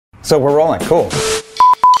So we're rolling. Cool.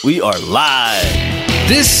 We are live.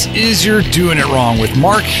 This is You're Doing It Wrong with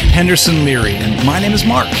Mark Henderson Leary, and my name is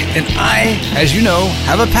Mark, and I, as you know,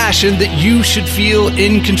 have a passion that you should feel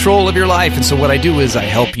in control of your life, and so what I do is I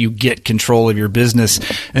help you get control of your business,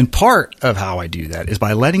 and part of how I do that is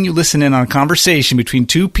by letting you listen in on a conversation between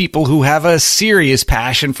two people who have a serious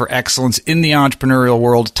passion for excellence in the entrepreneurial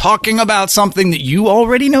world, talking about something that you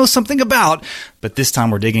already know something about, but this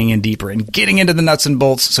time we're digging in deeper and getting into the nuts and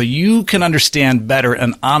bolts so you can understand better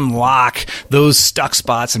and unlock those stuck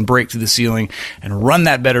spots and break through the ceiling and run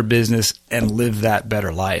that better business and live that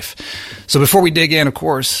better life. So before we dig in, of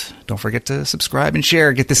course, don't forget to subscribe and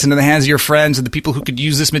share. Get this into the hands of your friends and the people who could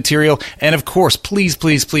use this material. And of course, please,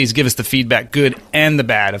 please, please give us the feedback, good and the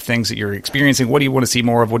bad, of things that you're experiencing. What do you want to see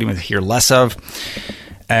more of? What do you want to hear less of?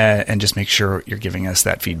 And just make sure you're giving us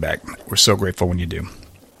that feedback. We're so grateful when you do.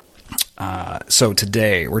 So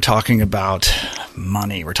today we're talking about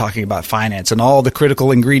money. We're talking about finance and all the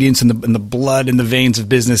critical ingredients in the blood and the veins of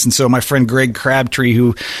business. And so my friend Greg Crabtree,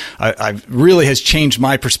 who I really has changed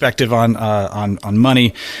my perspective on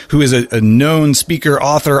money, who is a known speaker,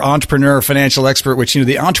 author, entrepreneur, financial expert, which, you know,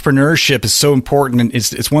 the entrepreneurship is so important. And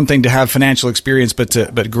it's one thing to have financial experience,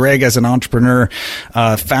 but Greg as an entrepreneur,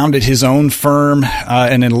 founded his own firm,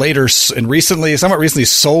 and then later and somewhat recently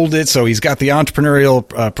sold it. So he's got the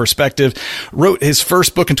entrepreneurial perspective. Wrote his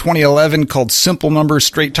first book in 2011 called Simple Numbers,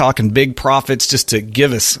 Straight Talk and Big Profits, just to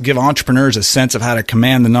give entrepreneurs a sense of how to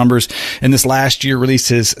command the numbers. And this last year released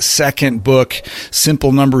his second book,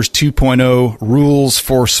 Simple Numbers 2.0, Rules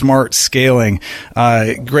for Smart Scaling.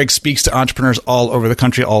 Greg speaks to entrepreneurs all over the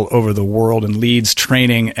country, all over the world, and leads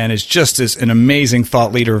training, and is just an amazing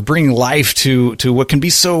thought leader of bringing life to what can be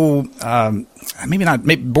so maybe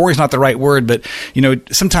boring is not the right word, but, you know,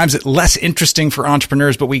 sometimes it's less interesting for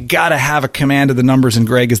entrepreneurs, but we got to have a command of the numbers, and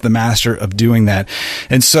Greg is the master of doing that.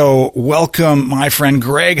 And so welcome, my friend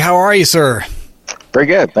Greg. How are you, sir? Very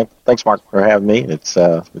good. Thanks, Mark, for having me. It's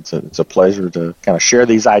a pleasure to kind of share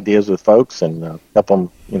these ideas with folks and help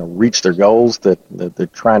them, you know, reach their goals that they're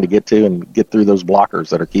trying to get to and get through those blockers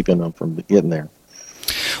that are keeping them from getting there.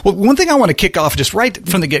 Well, one thing I want to kick off just right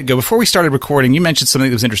from the get-go, before we started recording, you mentioned something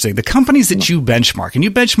that was interesting. The companies that you benchmark, and you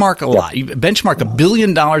benchmark a lot. You benchmark $1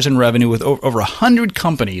 billion in revenue with over 100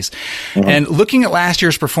 companies. Mm-hmm. And looking at last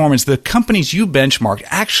year's performance, the companies you benchmarked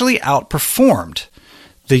actually outperformed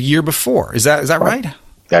the year before. Is that right?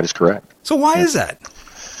 That is correct. So why is that?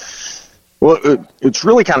 Well, it's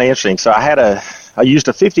really kind of interesting. So I used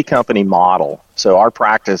a 50-company model. So our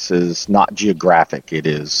practice is not geographic. It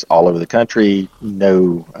is all over the country,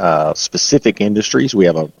 no specific industries.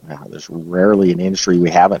 There's rarely an industry we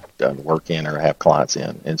haven't done work in or have clients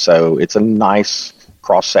in. And so it's a nice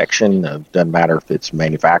cross-section. Doesn't matter if it's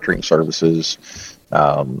manufacturing services,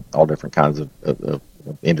 all different kinds of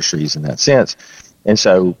industries in that sense. And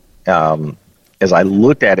so as I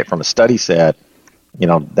looked at it from a study set, you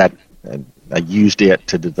know, that I used it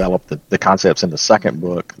to develop the concepts in the second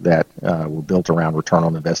book that were built around return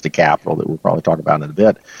on invested capital that we'll probably talk about in a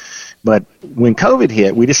bit. But when COVID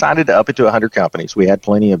hit, we decided to up it to 100 companies. We had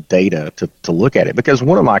plenty of data to look at it, because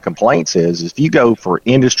one of my complaints is if you go for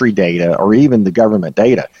industry data or even the government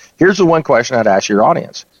data, here's the one question I'd ask your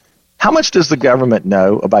audience. How much does the government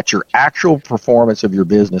know about your actual performance of your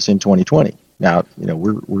business in 2020? Now, you know,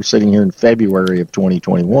 we're sitting here in February of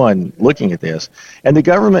 2021 looking at this, and the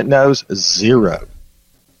government knows zero.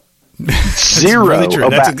 Zero. Really true.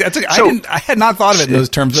 I had not thought of it in those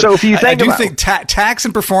terms. So if you think I think tax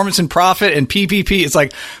and performance and profit and PPP, it's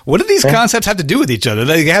like, what do these concepts have to do with each other?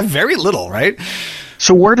 They have very little, right?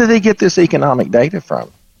 So where do they get this economic data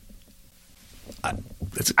from?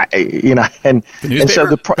 So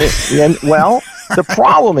the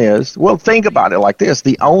problem is, well, think about it like this: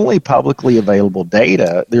 the only publicly available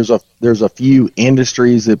data, there's a few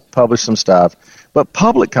industries that publish some stuff, but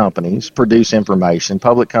public companies produce information.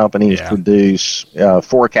 Public companies produce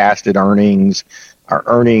forecasted earnings, or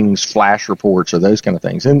earnings flash reports, or those kind of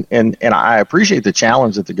things. And I appreciate the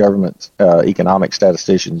challenge that the government economic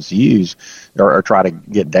statisticians use or try to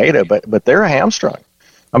get data, but they're hamstrung.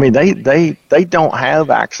 I mean, they don't have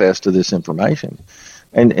access to this information,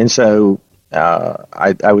 and so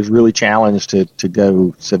I was really challenged to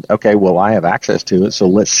go, said, okay, well, I have access to it, so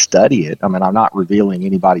let's study it. I mean, I'm not revealing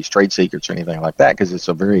anybody's trade secrets or anything like that because it's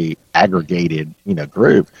a very aggregated, you know,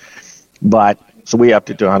 group. But so we upped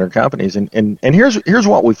it to 100 companies, and here's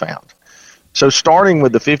what we found. So starting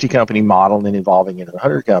with the 50 company model and then evolving into the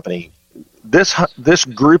 100 company. This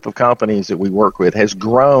group of companies that we work with has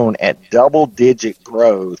grown at double-digit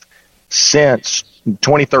growth since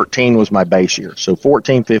 2013 was my base year. So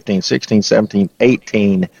 14, 15, 16, 17,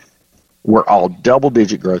 18, were all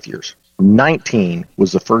double-digit growth years. 19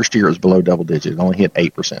 was the first year it was below double-digit. It only hit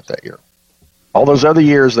 8% that year. All those other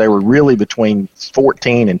years, they were really between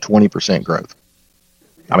 14 and 20% growth.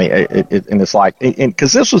 I mean, and it's like,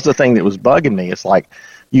 because this was the thing that was bugging me. It's like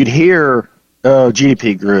you'd hear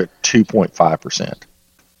GDP grew at 2.5%.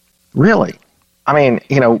 Really? I mean,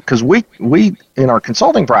 because we in our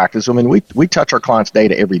consulting practice, I mean, we touch our clients'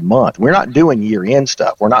 data every month. We're not doing year-end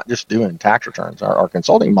stuff. We're not just doing tax returns. Our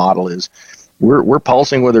consulting model is we're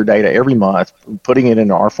pulsing with their data every month, putting it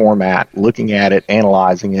into our format, looking at it,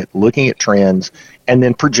 analyzing it, looking at trends, and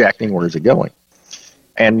then projecting where's it going.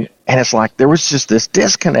 And it's like there was just this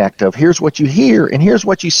disconnect of here's what you hear and here's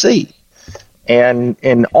what you see.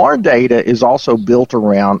 And our data is also built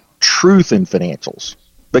around truth in financials,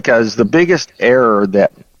 because the biggest error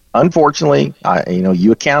that, unfortunately,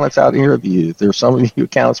 you accountants out here, there's some of you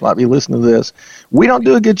accountants might be listening to this, we don't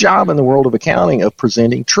do a good job in the world of accounting of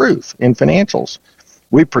presenting truth in financials.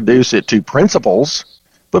 We produce it to principles,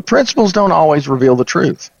 but principles don't always reveal the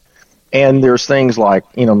truth. And there's things like,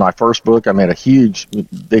 my first book, I made a huge,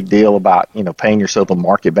 big deal about, paying yourself a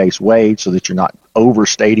market-based wage so that you're not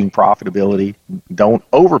overstating profitability. Don't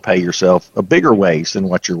overpay yourself a bigger wage than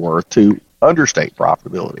what you're worth to understate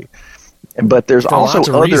profitability. But there's also lots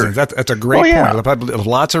of other reasons. That's a great point.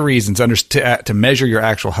 Lots of reasons to measure your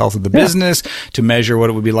actual health of the business, to measure what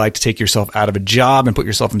it would be like to take yourself out of a job and put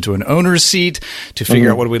yourself into an owner's seat, to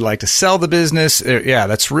figure out what it would be like to sell the business.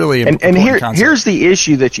 That's really important. And here's the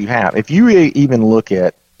issue that you have. If you even look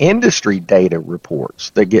at industry data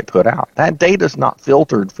reports that get put out, that data is not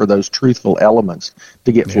filtered for those truthful elements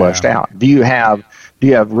to get flushed out. Do you have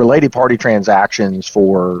related party transactions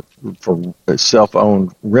for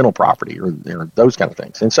self-owned rental property or those kind of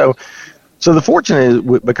things? And so the fortunate is,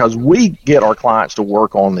 because we get our clients to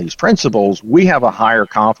work on these principles, we have a higher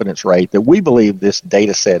confidence rate that we believe this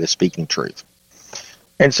data set is speaking truth.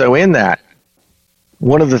 And so in that,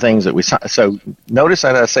 one of the things that so notice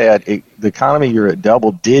that I said the economy, you're at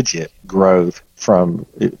double-digit growth from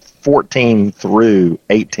 14 through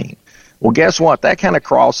 18. Well, guess what? That kind of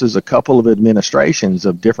crosses a couple of administrations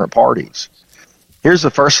of different parties. Here's the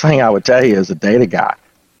first thing I would tell you as a data guy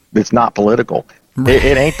that's not political.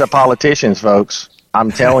 It ain't the politicians, folks.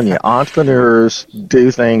 I'm telling you, entrepreneurs do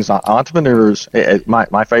things. Entrepreneurs,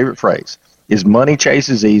 my favorite phrase is money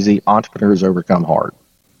chases easy, entrepreneurs overcome hard.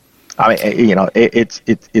 I mean,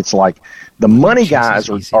 it's like the money guys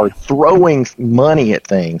are throwing money at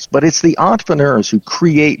things, but it's the entrepreneurs who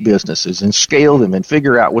create businesses and scale them and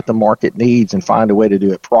figure out what the market needs and find a way to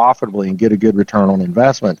do it profitably and get a good return on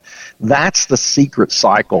investment. That's the secret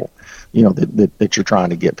cycle, that you're trying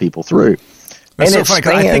to get people through. That's so funny,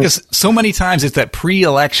 'cause I think so many times it's that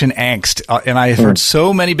pre-election angst, and I have heard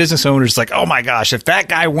so many business owners like, oh my gosh, if that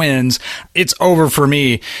guy wins, it's over for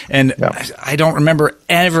me. And I don't remember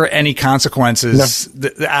ever any consequences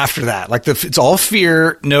after that. Like it's all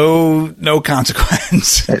fear, no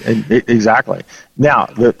consequence. Exactly. Now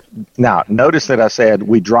notice that I said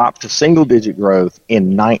we dropped to single-digit growth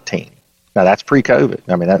in 19. Now that's pre-COVID.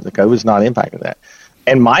 I mean, the COVID's not impacting that.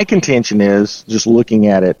 And my contention is, just looking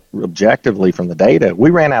at it objectively from the data, we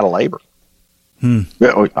ran out of labor.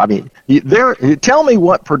 I mean, tell me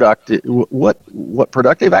what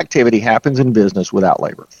productive activity happens in business without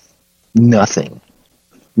labor? Nothing.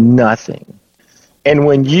 And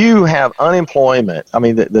when you have unemployment, I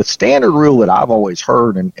mean, the standard rule that I've always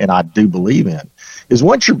heard and I do believe in is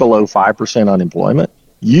once you're below 5% unemployment,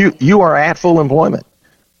 you are at full employment.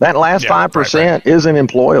 That last 5% isn't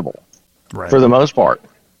employable. Right. For the most part.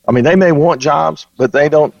 I mean, they may want jobs, but they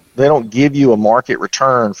don't give you a market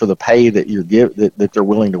return for the pay that that they're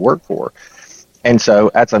willing to work for. And so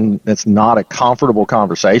that's not a comfortable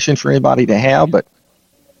conversation for anybody to have, but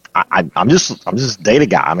I'm just data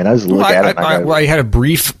guy. I mean, I just look at it. I had a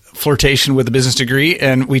brief flirtation with a business degree,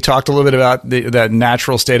 and we talked a little bit about the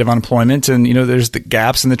natural state of unemployment, and there's the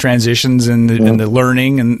gaps and the transitions and the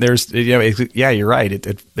learning, and there's you're right.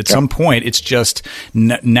 At some point, it's just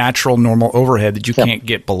natural, normal overhead that you can't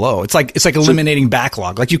get below. It's like eliminating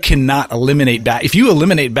backlog. Like you cannot eliminate if you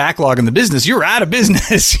eliminate backlog in the business, you're out of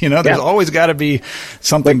business. There's always got to be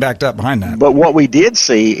something backed up behind that. But what we did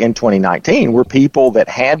see in 2019 were people that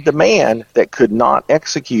had demand that could not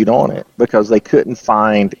execute on it because they couldn't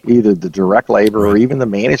find either the direct labor or even the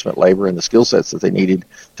management labor and the skill sets that they needed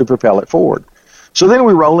to propel it forward. So then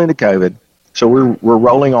we roll into COVID. So we're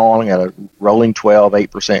rolling on at a rolling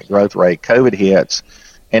 8% growth rate. COVID hits,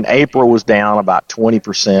 and April was down about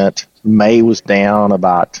 20%. May was down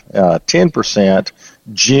about 10%.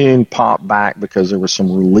 June popped back because there was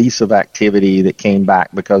some release of activity that came back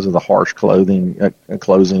because of the harsh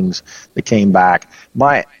closings that came back.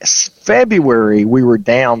 By February, we were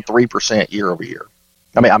down 3% year over year.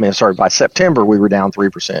 By September, we were down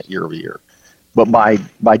 3% year over year. But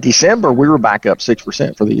by December, we were back up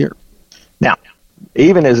 6% for the year. Now,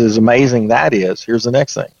 even as amazing that is, here's the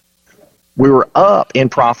next thing. We were up in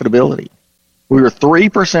profitability. We were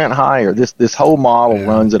 3% higher. This whole model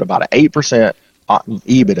runs at about an 8%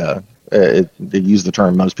 EBITDA. They use the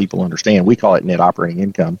term most people understand. We call it net operating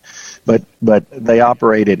income, but they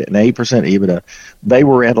operated at an 8% EBITDA. They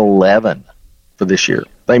were at 11 for this year.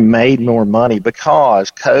 They made more money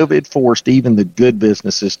because COVID forced even the good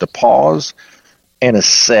businesses to pause and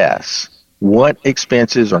assess what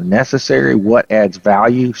expenses are necessary, what adds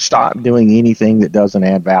value. Stop doing anything that doesn't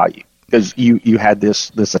add value. Because you had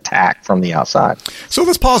this attack from the outside. So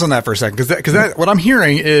let's pause on that for a second, because what I'm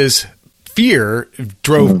hearing is fear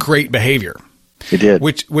drove great behavior. It did,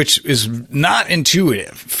 which is not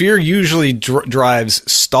intuitive. Fear usually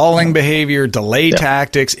drives stalling behavior, delay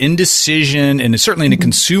tactics, indecision, and certainly in the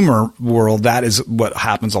consumer world, that is what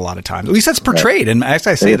happens a lot of times. At least that's portrayed. And as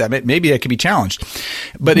I say that, maybe that could be challenged.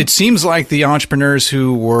 But it seems like the entrepreneurs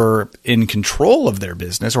who were in control of their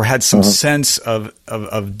business or had some sense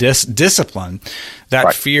of discipline,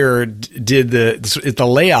 that fear did the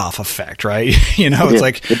layoff effect, right? It's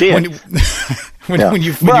like when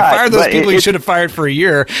you fire those people, you should have fired for a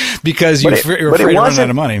year because you're afraid of running out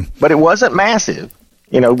of money. But it wasn't massive.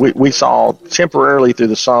 We saw temporarily through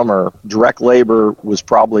the summer, direct labor was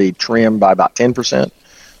probably trimmed by about 10%.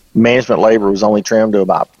 Management labor was only trimmed to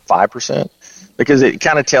about 5%, because it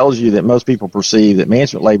kind of tells you that most people perceive that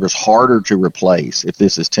management labor is harder to replace if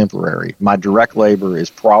this is temporary. My direct labor is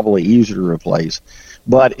probably easier to replace.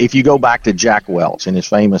 But if you go back to Jack Welch, and his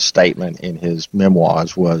famous statement in his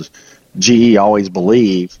memoirs was, GE always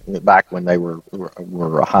believed that back when they were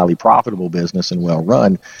a highly profitable business and well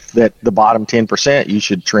run, that the bottom 10% you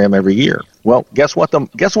should trim every year. Well, guess what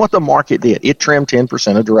the market did? It trimmed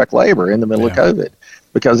 10% of direct labor in the middle of COVID,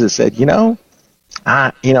 because it said,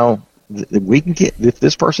 we can get, if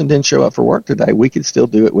this person didn't show up for work today, we could still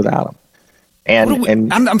do it without them.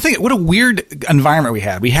 And I'm thinking, what a weird environment we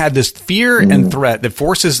had. We had this fear and threat that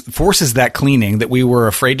forces that cleaning that we were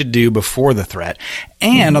afraid to do before the threat.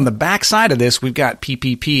 And on the backside of this, we've got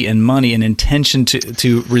PPP and money and intention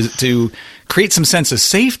to create some sense of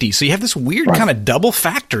safety. So you have this weird kind of double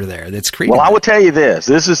factor there that's creating. Well, I will tell you this.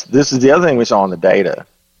 This is the other thing we saw in the data.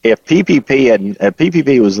 If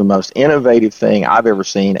PPP was the most innovative thing I've ever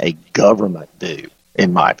seen a government do,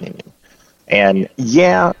 in my opinion. And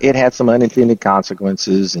it had some unintended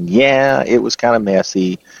consequences, and it was kind of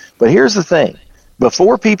messy. But here's the thing.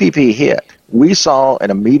 Before PPP hit, we saw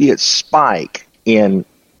an immediate spike in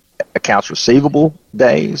accounts receivable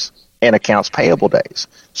days and accounts payable days.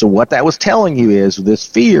 So what that was telling you is this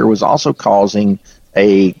fear was also causing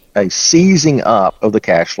a seizing up of the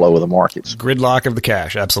cash flow of the markets. Gridlock of the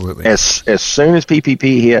cash, absolutely. As soon as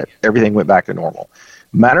PPP hit, everything went back to normal.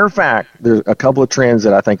 Matter of fact, there's a couple of trends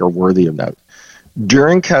that I think are worthy of note.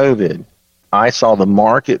 During COVID, I saw the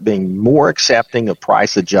market being more accepting of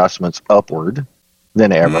price adjustments upward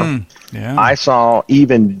than ever. I saw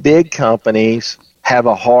even big companies have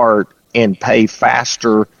a heart and pay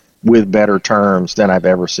faster with better terms than I've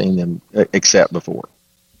ever seen them accept before.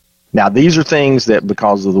 Now, these are things that,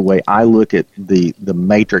 because of the way I look at the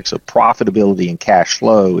matrix of profitability and cash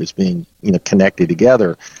flow as being connected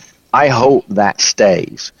together, I hope that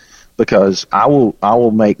stays, because I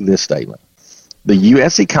will make this statement. The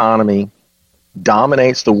U.S. economy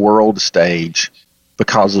dominates the world stage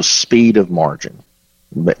because of speed of margin.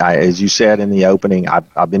 As you said in the opening,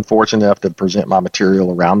 I've been fortunate enough to present my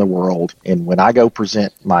material around the world, and when I go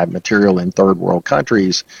present my material in third world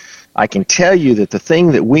countries, I can tell you that the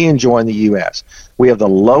thing that we enjoy in the U.S., we have the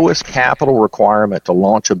lowest capital requirement to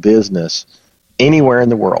launch a business anywhere in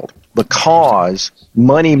the world, because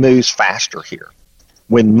money moves faster here.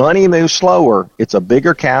 When money moves slower, it's a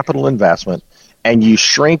bigger capital investment, and you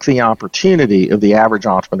shrink the opportunity of the average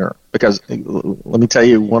entrepreneur. Because let me tell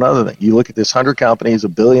you one other thing. You look at this 100 companies,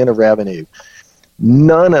 $1 billion of revenue.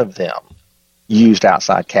 None of them used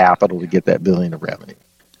outside capital to get that $1 billion of revenue.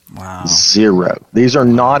 Wow. Zero. These are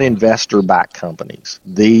not investor-backed companies.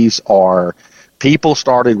 These are people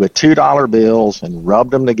started with $2 bills and rubbed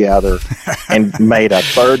them together and made a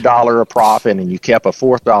third dollar of profit, and you kept a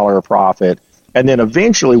fourth dollar of profit. And then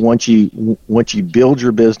eventually, once you build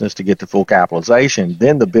your business to get to full capitalization,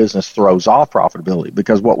 then the business throws off profitability.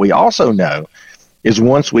 Because what we also know is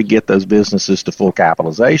once we get those businesses to full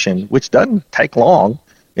capitalization, which doesn't take long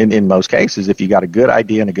in most cases if you got a good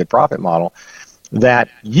idea and a good profit model, that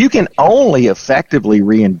you can only effectively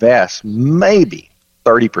reinvest maybe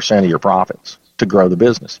 30% of your profits to grow the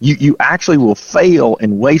business. You actually will fail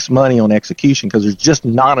and waste money on execution because there's just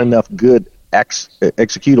not enough good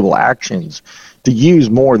executable actions to use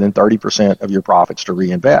more than 30% of your profits to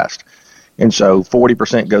reinvest. And so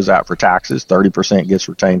 40% goes out for taxes, 30% gets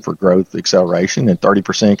retained for growth acceleration, and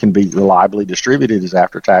 30% can be reliably distributed as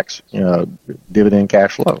after-tax dividend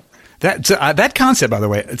cash flow. That concept, by the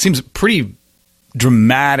way, it seems pretty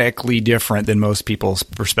dramatically different than most people's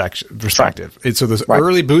perspective. Right. So those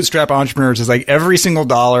early bootstrap entrepreneurs is like every single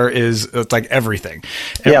dollar it's like everything.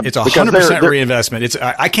 Yeah, it's 100% reinvestment. It's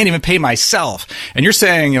I can't even pay myself. And you're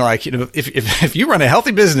saying if you run a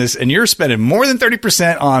healthy business and you're spending more than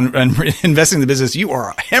 30% on investing in the business, you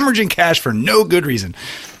are hemorrhaging cash for no good reason.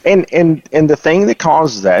 And the thing that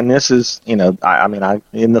causes that, and this is I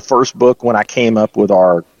in the first book when I came up with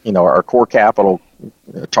our core capital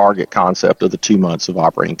target concept of the 2 months of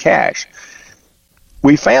operating cash,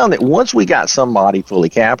 we found that once we got somebody fully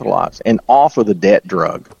capitalized and off of the debt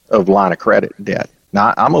drug of line of credit debt.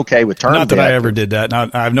 Now, I'm okay with term debt. Not that I ever did that. I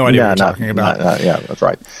have no idea what you're talking about. Yeah, that's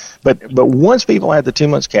right. But once people had the 2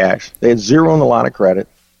 months cash, they had zero on the line of credit.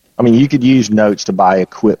 I mean, you could use notes to buy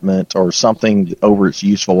equipment or something over its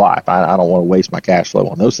useful life. I don't want to waste my cash flow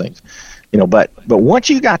on those things. But once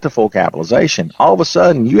you got to full capitalization, all of a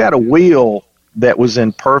sudden you had a wheel that was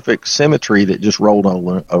in perfect symmetry that just rolled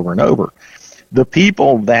over and over. The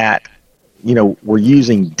people that, were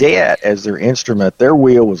using debt as their instrument, their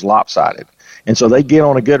wheel was lopsided. And so they get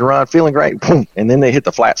on a good run, feeling great, boom, and then they hit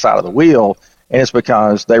the flat side of the wheel, and it's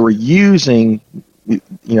because they were using,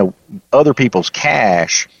 other people's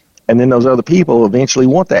cash, and then those other people eventually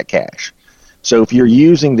want that cash. So if you're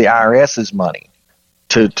using the IRS's money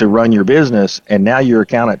to run your business, and now your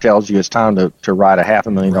accountant tells you it's time to write a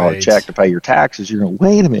 $500,000 check to pay your taxes, you're going,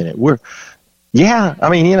 wait a minute,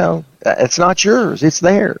 it's not yours, it's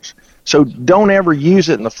theirs. So don't ever use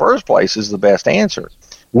it in the first place is the best answer.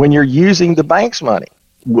 When you're using the bank's money,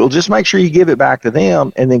 we'll just make sure you give it back to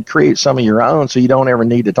them and then create some of your own so you don't ever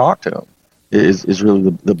need to talk to them. Is really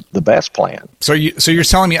the best plan. So you're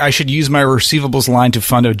telling me I should use my receivables line to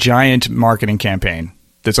fund a giant marketing campaign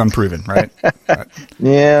that's unproven, right?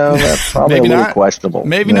 Yeah, that's probably a little questionable.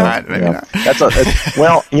 Maybe not. There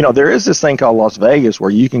is this thing called Las Vegas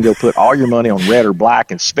where you can go put all your money on red or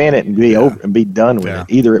black and spin it and be over and be done with it.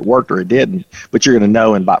 Either it worked or it didn't, but you're going to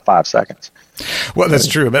know in about 5 seconds. Well, that's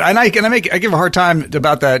true, but I give a hard time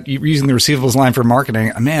about that using the receivables line for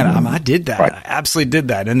marketing. Man, I did that. Right. I absolutely did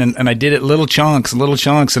that, and I did it little chunks, and like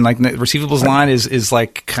the receivables line is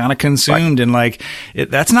like kind of consumed, and like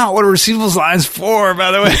that's not what a receivables line's for,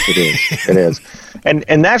 by the way. It is,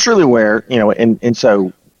 and that's really where and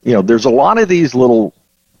so there's a lot of these little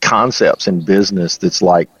concepts in business that's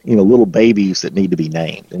like little babies that need to be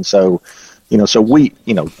named, and so we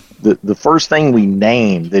the first thing we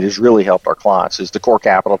named that has really helped our clients is the core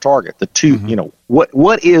capital target. The two,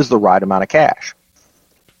 what is the right amount of cash?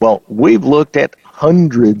 Well, we've looked at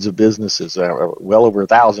hundreds of businesses, well over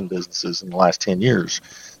 1,000 businesses in the last 10 years,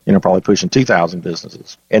 probably pushing 2,000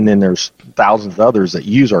 businesses. And then there's thousands of others that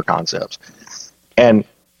use our concepts. And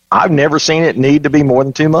I've never seen it need to be more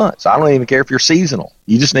than 2 months. I don't even care if you're seasonal.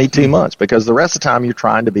 You just need 2 months because the rest of the time you're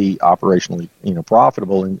trying to be operationally,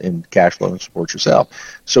 profitable and cash flow and support yourself.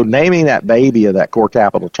 So naming that baby of that core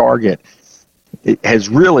capital target, it has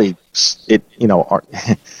really,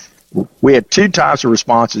 we had two types of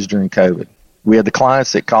responses during COVID. We had the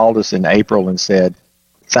clients that called us in April and said,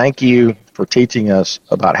 thank you for teaching us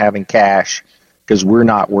about having cash because we're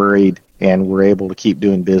not worried and we're able to keep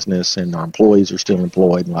doing business and our employees are still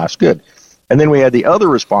employed and life's good. And then we had the other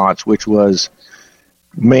response, which was,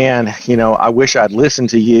 man, I wish I'd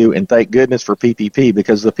listened to you and thank goodness for PPP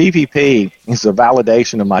because the PPP is a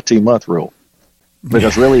validation of my 2 month rule.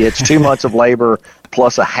 Because really it's 2 months of labor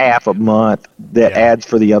plus a half a month that adds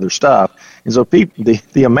for the other stuff. And so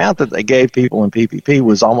the amount that they gave people in PPP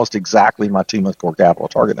was almost exactly my 2 month core capital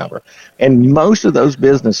target number. And most of those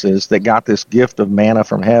businesses that got this gift of manna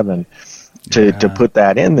from heaven to put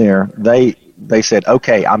that in there, they said,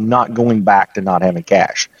 okay, I'm not going back to not having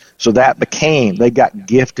cash. So they got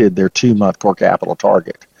gifted their 2 month core capital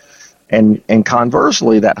target. And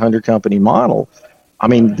conversely, that 100 company model,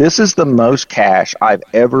 this is the most cash I've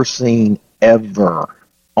ever seen ever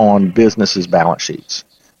on businesses' balance sheets.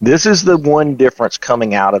 This is the one difference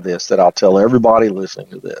coming out of this that I'll tell everybody listening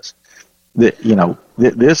to this. That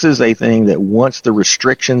this is a thing that once the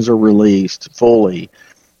restrictions are released fully,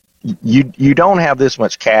 you don't have this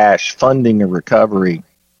much cash funding a recovery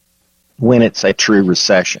when it's a true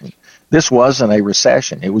recession. This wasn't a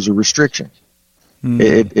recession; it was a restriction.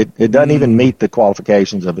 It doesn't even meet the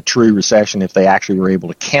qualifications of a true recession if they actually were able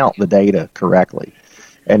to count the data correctly.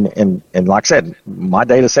 And like I said, my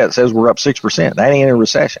data set says we're up 6%. That ain't a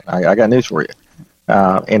recession. I got news for you.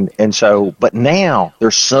 But now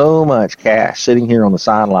there's so much cash sitting here on the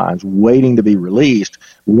sidelines waiting to be released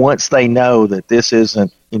once they know that this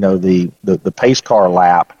isn't, the pace car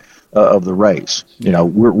lap of the race.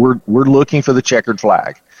 We're looking for the checkered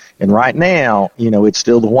flag. And right now, it's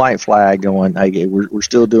still the white flag going, hey, we're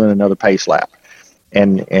still doing another pace lap.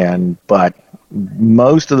 But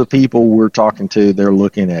most of the people we're talking to, they're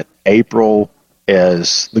looking at April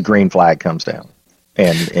as the green flag comes down,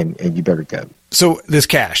 and you better go. So this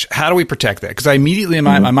cash, how do we protect that? Because I immediately,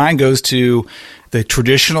 my mind goes to the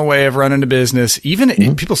traditional way of running a business.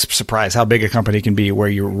 Even people surprised how big a company can be where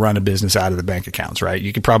you run a business out of the bank accounts, right?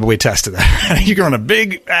 You could probably attest to that. You can run a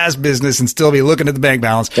big ass business and still be looking at the bank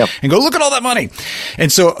balance and go, look at all that money.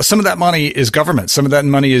 And so some of that money is government. Some of that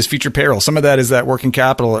money is future payroll. Some of that is that working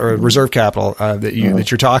capital or reserve capital that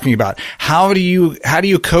you're talking about. How do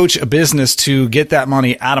you coach a business to get that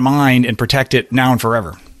money out of mind and protect it now and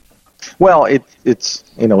forever? Well, it's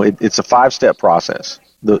a 5-step process.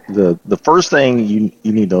 The first thing you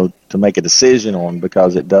need to make a decision on,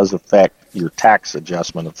 because it does affect your tax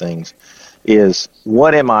adjustment of things, is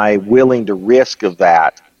what am I willing to risk of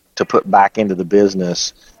that to put back into the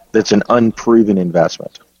business that's an unproven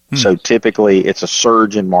investment. So typically it's a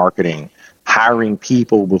surge in marketing, hiring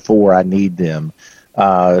people before I need them,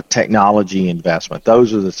 technology investment.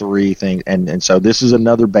 Those are the three things. And so this is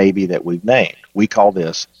another baby that we've named. We call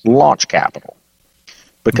this launch capital,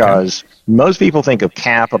 because most people think of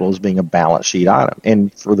capital as being a balance sheet item.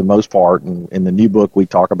 And for the most part, in the new book, we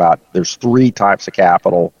talk about there's 3 types of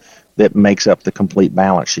capital that makes up the complete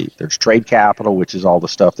balance sheet. There's trade capital, which is all the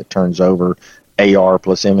stuff that turns over, AR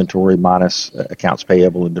plus inventory minus accounts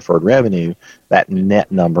payable and deferred revenue, that net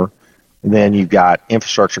number. And then you've got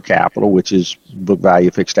infrastructure capital, which is book value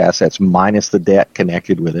of fixed assets minus the debt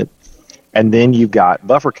connected with it. And then you've got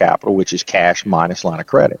buffer capital, which is cash minus line of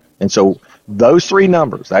credit. And so those 3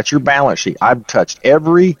 numbers, that's your balance sheet. I've touched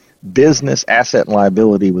every business asset and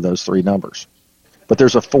liability with those 3 numbers. But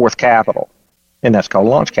there's a 4th capital, and that's called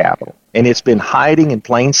launch capital. And it's been hiding in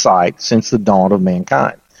plain sight since the dawn of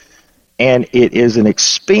mankind. And it is an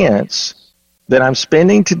expense that I'm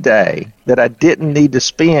spending today that I didn't need to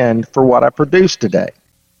spend for what I produced today.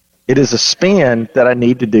 It is a spend that I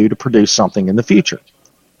need to do to produce something in the future.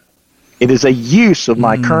 It is a use of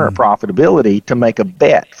my current profitability to make a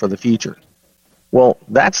bet for the future. Well,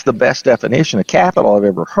 that's the best definition of capital I've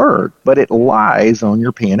ever heard, but it lies on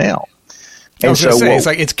your P&L. I was going to say, it's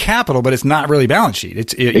like it's capital, but it's not really balance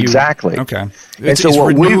sheet. Exactly. Okay. It's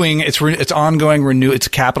renewing. It's ongoing renew. It's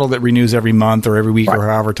capital that renews every month or every week or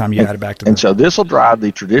however time you add it back to. And so this will drive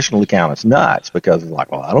the traditional accountants nuts, because it's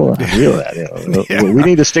like, well, I don't know how to deal with that. We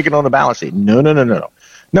need to stick it on the balance sheet. No.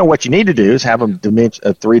 No, what you need to do is have a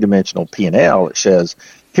 3-dimensional P&L that says,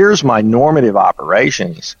 here's my normative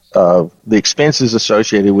operations of the expenses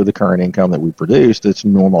associated with the current income that we produce. That's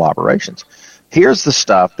normal operations. Here's the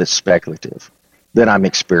stuff that's speculative that I'm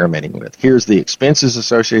experimenting with. Here's the expenses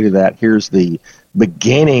associated with that. Here's the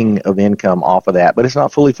beginning of income off of that, but it's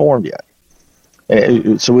not fully formed yet.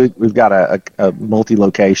 So we've got a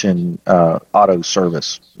multi-location auto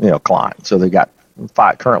service client. So they've got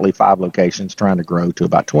currently 5 locations, trying to grow to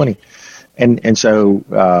about 20. And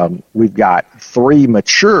so we've got 3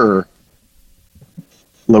 mature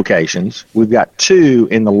locations. We've got 2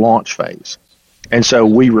 in the launch phase. And so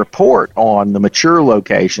we report on the mature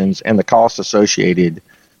locations and the costs associated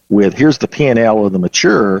with, here's the P&L of the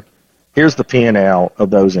mature, here's the P&L of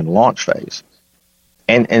those in launch phase.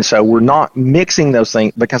 And so we're not mixing those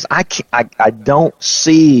things, because I don't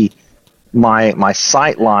see my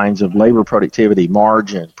sight lines of labor productivity,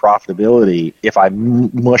 margin, profitability if I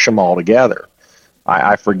mush them all together.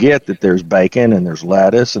 I forget that there's bacon and there's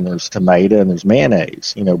lettuce and there's tomato and there's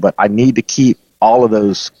mayonnaise, but I need to keep all of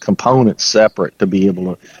those components separate to be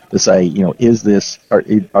able to say,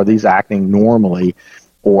 are these acting normally,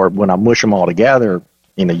 or when I mush them all together,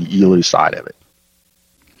 you lose sight of it.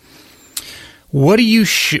 What do you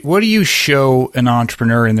show an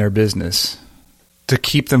entrepreneur in their business to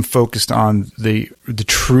keep them focused on the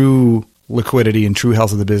true liquidity and true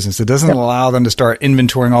health of the business? It doesn't allow them to start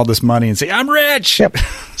inventorying all this money and say, I'm rich. Yep.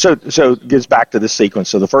 So it gets back to the sequence.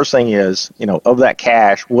 So the first thing is, of that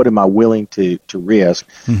cash, what am I willing to risk?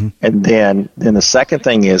 Mm-hmm. And then the second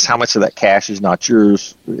thing is, how much of that cash is not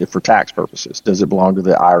yours for tax purposes? Does it belong to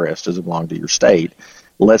the IRS? Does it belong to your state?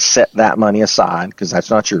 let's set that money aside because that's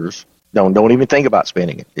not yours. Don't even think about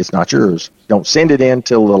spending it. It's not yours. Don't send it in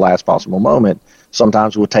till the last possible moment.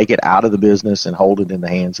 Sometimes we'll take it out of the business and hold it in the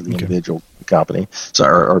hands of the individual company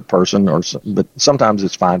or person, but sometimes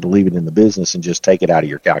it's fine to leave it in the business and just take it out of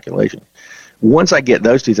your calculation. Once I get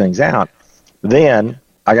those two things out, then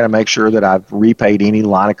I got to make sure that I've repaid any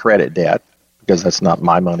line of credit debt because that's not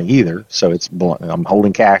my money either. So I'm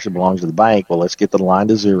holding cash that belongs to the bank. Well, let's get the line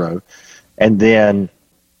to zero. And then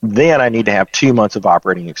I need to have 2 months of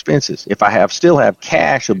operating expenses. If I still have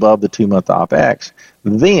cash above the 2-month OPEX,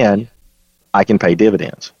 then I can pay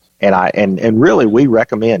dividends. And really we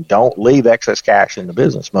recommend don't leave excess cash in the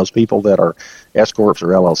business. Most people that are S corps or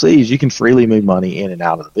LLCs, you can freely move money in and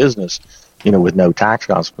out of the business, with no tax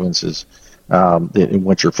consequences.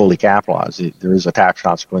 Once you're fully capitalized, there is a tax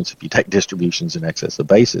consequence if you take distributions in excess of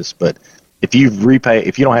basis. But if you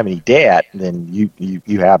don't have any debt, then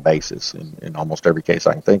you have basis in almost every case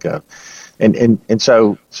I can think of. And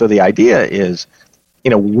so the idea is,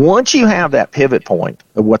 once you have that pivot point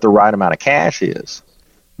of what the right amount of cash is,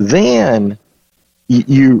 then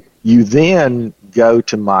you then go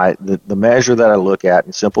to the measure that I look at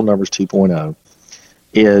in Simple Numbers 2.0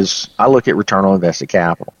 is I look at return on invested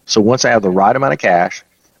capital. So once I have the right amount of cash,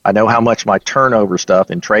 I know how much my turnover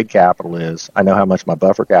stuff in trade capital is. I know how much my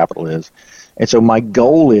buffer capital is. And so my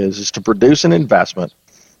goal is to produce an investment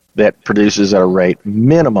that produces at a rate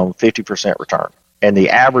minimum 50% return. And the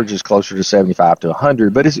average is closer to 75 to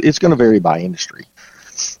 100, but it's going to vary by industry.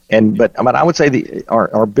 But I would say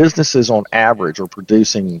our businesses on average are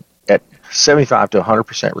producing at 75 to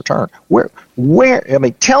 100% return.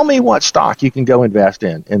 Tell me what stock you can go invest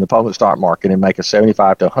in the public stock market and make a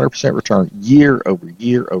 75 to 100% return year over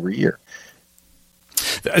year over year.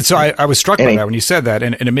 So I was struck by that when you said that,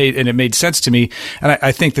 and it made sense to me. And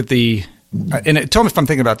I think that tell me if I'm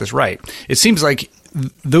thinking about this right. It seems like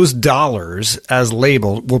those dollars as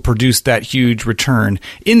labeled will produce that huge return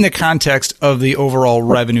in the context of the overall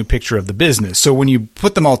revenue picture of the business. So when you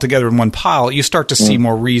put them all together in one pile, you start to see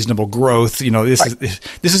more reasonable growth.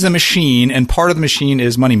 This is a machine, and part of the machine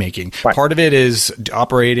is money making. Right. Part of it is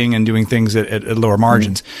operating and doing things at lower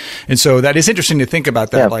margins. And so that is interesting to think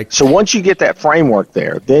about that. Yeah. So once you get that framework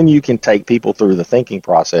there, then you can take people through the thinking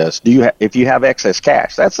process. If you have excess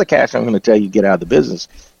cash, that's the cash I'm going to tell you get out of the business.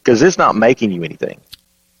 Because it's not making you anything.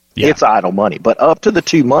 Yeah. It's idle money. But up to the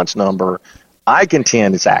 2 months number, I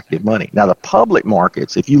contend it's active money. Now, the public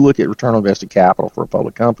markets, if you look at return on invested capital for a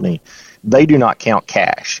public company, they do not count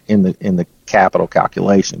cash in the capital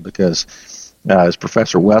calculation because, as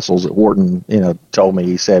Professor Wessels at Wharton told me,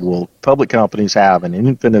 he said, well, public companies have an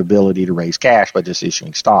infinite ability to raise cash by just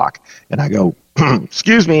issuing stock. And I go,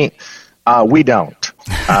 excuse me, we don't.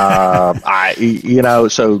 And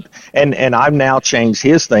I've now changed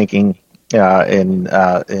his thinking in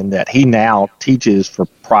that he now teaches for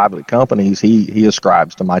private companies. He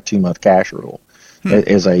ascribes to my 2-month cash rule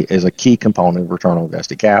as a key component of return on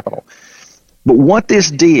invested capital. But what this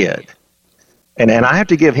did, and I have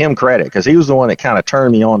to give him credit because he was the one that kind of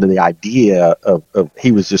turned me on to the idea of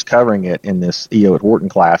he was just covering it in this EO at Wharton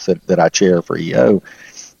class that I chair for EO.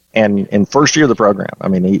 And in first year of the program,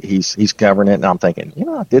 he's covering it, and I'm thinking,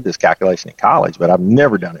 I did this calculation in college, but I've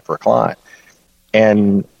never done it for a client.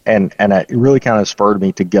 And it really kind of spurred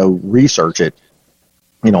me to go research it,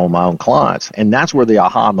 on my own clients. And that's where the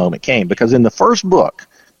aha moment came, because in the first book,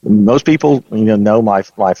 most people, know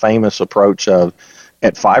my famous approach of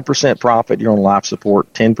at 5% profit, you're on life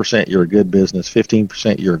support, 10% you're a good business,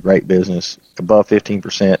 15% you're a great business, above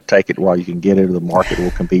 15%, take it while you can get it or the market will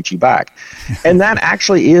compete you back. And that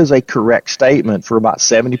actually is a correct statement for about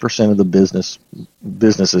 70% of the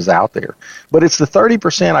businesses out there. But it's the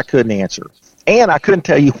 30% I couldn't answer. And I couldn't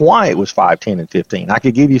tell you why it was 5, 10, and 15. I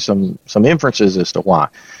could give you some inferences as to why.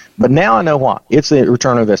 But now I know why. It's the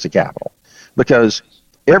return on invested capital. Because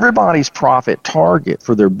everybody's profit target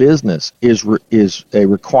for their business is a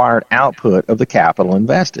required output of the capital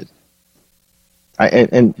invested.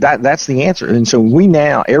 And that's the answer. And so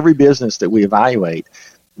every business that we evaluate,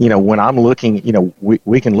 when I'm looking,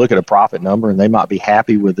 we can look at a profit number and they might be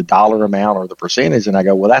happy with the dollar amount or the percentage. And I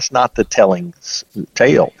go, well, that's not the telling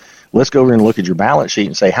tale. Let's go over and look at your balance sheet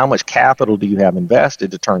and say, how much capital do you have invested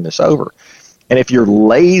to turn this over? And if you're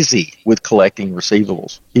lazy with collecting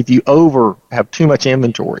receivables, if you have too much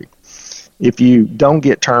inventory, if you don't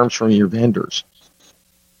get terms from your vendors,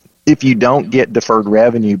 if you don't get deferred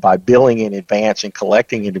revenue by billing in advance and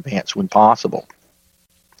collecting in advance when possible,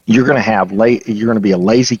 you're going to be a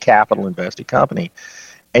lazy capital invested company.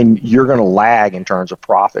 and you're going to lag in terms of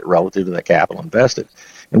profit relative to that capital invested.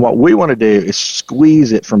 And what we want to do is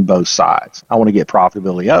squeeze it from both sides. I want to get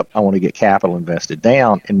profitability up. I want to get capital invested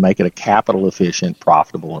down and make it a capital efficient,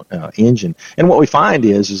 profitable engine. And what we find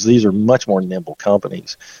is these are much more nimble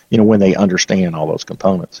companies, when they understand all those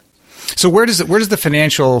components. So where does the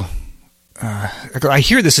financial I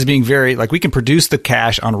hear this as being very, like, we can produce the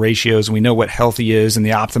cash on ratios and we know what healthy is and the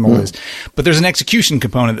optimal is, but there's an execution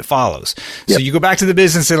component that follows. Yep. So you go back to the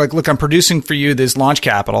business and say, like, look, I'm producing for you this launch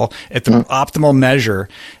capital at the optimal measure.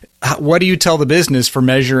 What do you tell the business for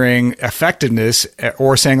measuring effectiveness,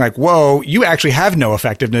 or saying, like, whoa, you actually have no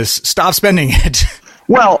effectiveness, stop spending it?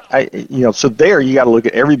 Well, so there you got to look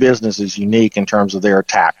at every business is unique in terms of their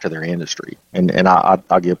attack to their industry. And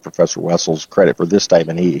I'll give Professor Wessels credit for this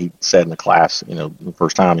statement. He said in the class, the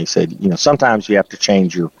first time, he said, sometimes you have to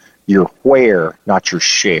change your where, not your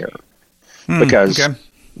share. Because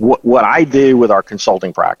what I do with our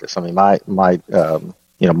consulting practice, I mean, my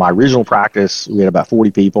original practice, we had about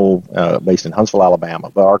 40 people based in Huntsville, Alabama,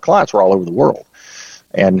 but our clients were all over the world.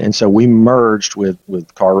 And so we merged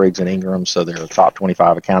with Carr, Riggs & Ingram, so they're a top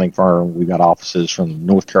 25 accounting firm. We've got offices from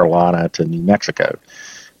North Carolina to New Mexico.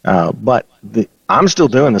 But I'm still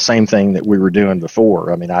doing the same thing that we were doing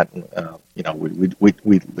before. I mean,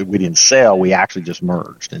 we didn't sell, we actually just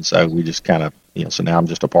merged. And so we just kind of, so now I'm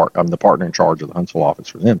the partner in charge of the Huntsville office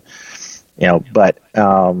for them. But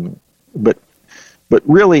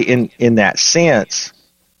really in that sense,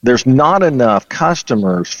 there's not enough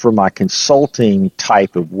customers for my consulting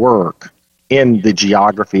type of work in the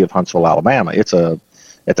geography of Huntsville, Alabama. At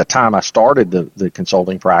the time I started the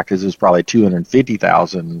consulting practice, it was probably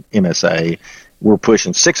 250,000 MSA. We're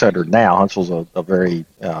pushing 600 now. Huntsville's a very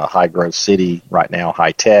high growth city right now,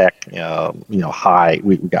 high tech, high.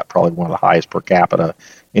 We've got probably one of the highest per capita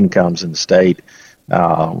incomes in the state.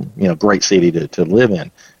 Great city to live in,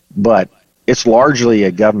 but it's largely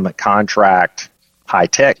a government contract high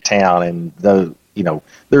tech town, and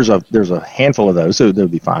there's a handful of those, so they'll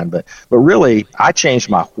be fine. But really, I changed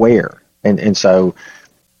my where, and so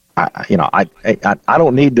I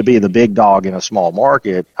don't need to be the big dog in a small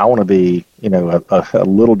market. I want to be a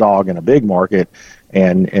little dog in a big market,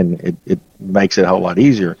 and it makes it a whole lot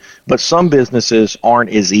easier. But some businesses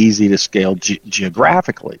aren't as easy to scale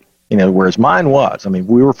geographically, whereas mine was. I mean,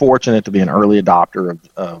 we were fortunate to be an early adopter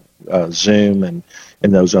of Zoom and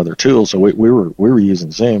those other tools. So we were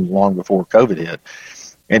using Zoom long before COVID hit.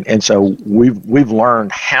 And so we've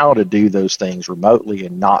learned how to do those things remotely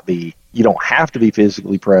and not be, you don't have to be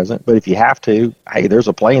physically present, but if you have to, hey, there's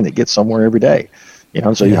a plane that gets somewhere every day.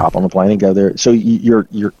 So you hop on the plane and go there. So you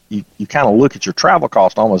kind of look at your travel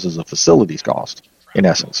cost almost as a facilities cost, in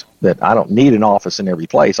essence, that I don't need an office in every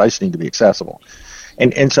place. I just need to be accessible.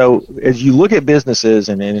 And so as you look at businesses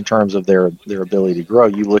and in terms of their ability to grow,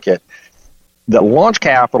 you look at the launch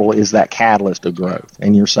capital is that catalyst of growth.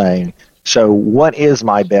 And you're saying, so what is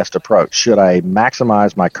my best approach? Should I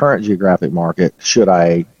maximize my current geographic market? Should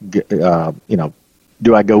I,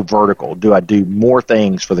 do I go vertical? Do I do more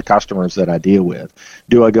things for the customers that I deal with?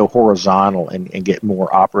 Do I go horizontal and get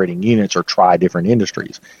more operating units or try different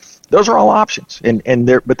industries? Those are all options,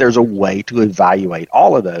 but there's a way to evaluate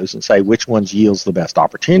all of those and say which ones yields the best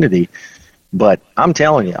opportunity. But I'm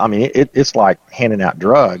telling you, I mean, it's like handing out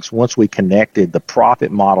drugs. Once we connected the profit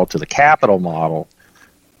model to the capital model,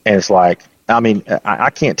 and it's like, I mean, I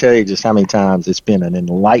can't tell you just how many times it's been an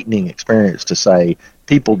enlightening experience to say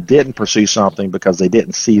people didn't pursue something because they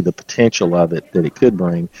didn't see the potential of it that it could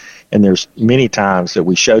bring. And there's many times that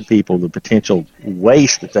we showed people the potential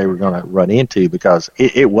waste that they were going to run into because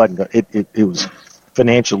it was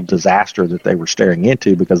financial disaster that they were staring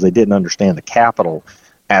into because they didn't understand the capital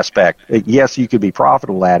aspect. Yes, you could be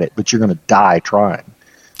profitable at it, but you're going to die trying,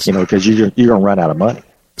 because you're going to run out of money.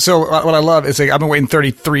 So what I love is, like, I've been waiting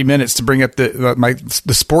 33 minutes to bring up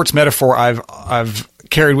the sports metaphor I've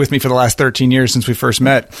carried with me for the last 13 years since we first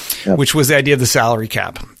met, which was the idea of the salary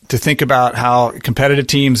cap. To think about how competitive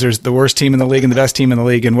teams, there's the worst team in the league and the best team in the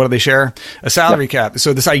league, and what do they share? A salary cap.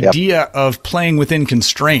 So this idea of playing within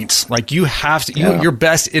constraints, like you have to, your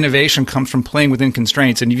best innovation comes from playing within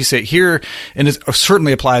constraints. And if you say here, and it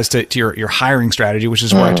certainly applies to your hiring strategy, which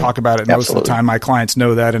is where I talk about it most of the time. My clients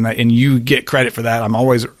know that, and you get credit for that. I'm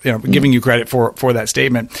always giving you credit for that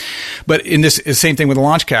statement. But in this same thing with the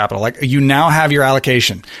launch capital, like you now have your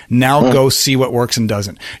allocation. Now go see what works and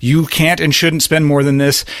doesn't. You can't and shouldn't spend more than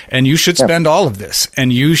this. and you should spend all of this,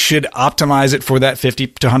 and you should optimize it for that 50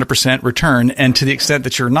 to 100% return. And to the extent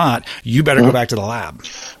that you're not, you better go back to the lab.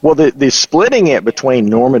 Well, the splitting it between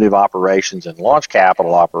normative operations and launch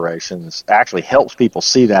capital operations actually helps people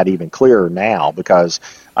see that even clearer now, because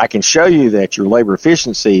I can show you that your labor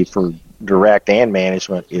efficiency for direct and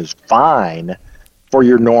management is fine for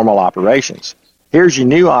your normal operations. Here's your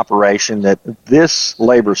new operation that this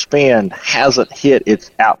labor spend hasn't hit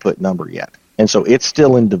its output number yet. And so it's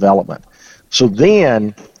still in development. So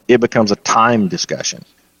then it becomes a time discussion.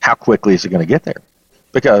 How quickly is it going to get there?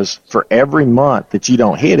 Because for every month that you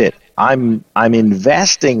don't hit it, I'm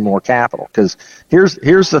investing more capital. Because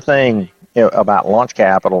here's the thing about launch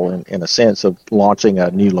capital in a sense of launching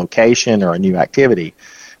a new location or a new activity.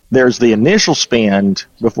 There's the initial spend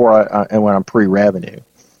before and when I'm pre-revenue.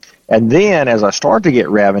 And then as I start to get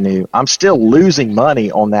revenue, I'm still losing money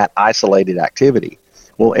on that isolated activity.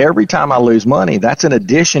 Well, every time I lose money, that's in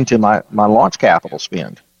addition to my launch capital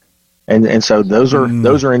spend. And so those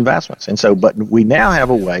are investments. And so, but we now have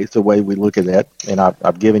a way, the way we look at it, and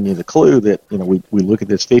I've given you the clue that, we look at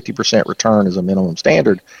this 50% return as a minimum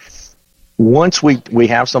standard. Once we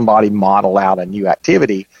have somebody model out a new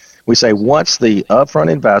activity, we say, what's the upfront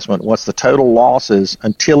investment? What's the total losses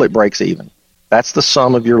until it breaks even? That's the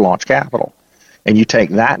sum of your launch capital. And you take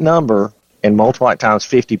that number and multiply it times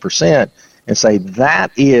 50% and say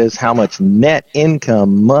that is how much net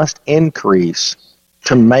income must increase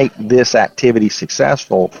to make this activity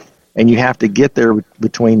successful. And you have to get there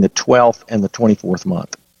between the 12th and the 24th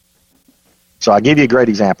month. So I'll give you a great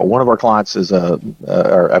example. One of our clients is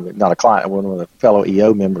not a client, one of the fellow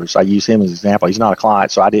EO members. I use him as an example. He's not a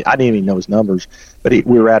client, so I didn't even know his numbers. But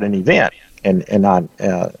we were at an event. And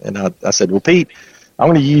I said, well, Pete, I'm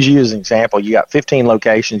going to use you as an example. You got 15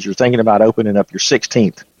 locations. You're thinking about opening up your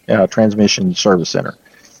 16th transmission service center.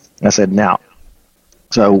 And I said, now,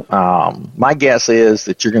 so my guess is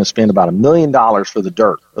that you're going to spend about $1 million for the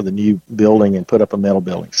dirt of the new building and put up a metal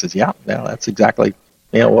building. He says, yeah, that's exactly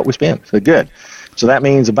what we spend. So good. So that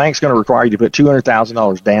means the bank's going to require you to put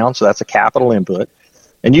 $200,000 down. So that's a capital input.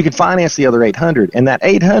 And you can finance the other $800,000, and that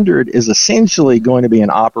 $800,000 is essentially going to be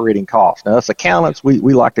an operating cost. Now, as accountants, we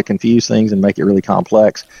like to confuse things and make it really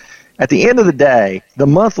complex. At the end of the day, the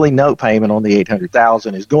monthly note payment on the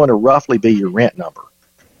 $800,000 is going to roughly be your rent number,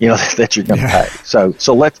 that you're going to pay. So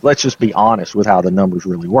let's just be honest with how the numbers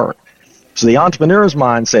really work. So the entrepreneur's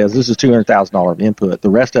mind says this is $200,000 of input.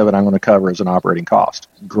 The rest of it I'm going to cover as an operating cost.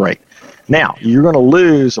 Great. Now you're going to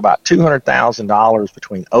lose about $200,000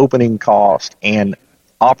 between opening cost and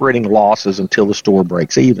operating losses until the store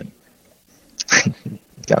breaks even.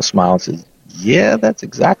 Got a smile and says, yeah, that's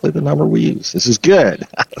exactly the number we use. This is good.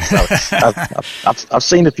 I've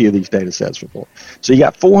seen a few of these data sets before. So you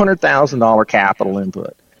got $400,000 capital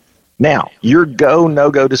input. Now, your go,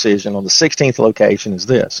 no-go decision on the 16th location is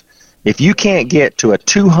this. If you can't get to a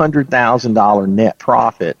 $200,000 net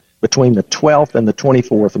profit between the 12th and the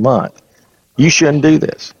 24th month, you shouldn't do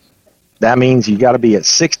this. That means you got to be at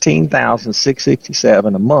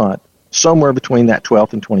 $16,667 a month, somewhere between that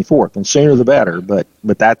 12th and 24th, and sooner the better. But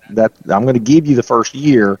that I'm going to give you the first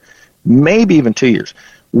year, maybe even 2 years.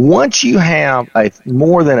 Once you have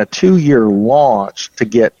more than a 2-year launch to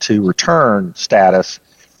get to return status,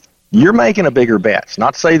 you're making a bigger bet. It's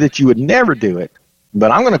not to say that you would never do it,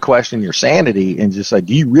 but I'm going to question your sanity and just say,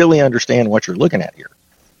 do you really understand what you're looking at here?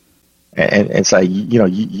 And say,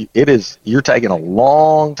 you're taking a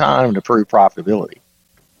long time to prove profitability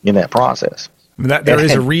in that process. There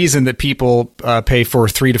is a reason that people pay for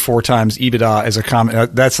 3 to 4 times EBITDA as a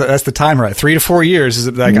comment. That's the time, right? 3 to 4 years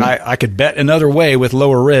is like I could bet another way with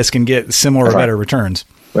lower risk and get similar or better returns.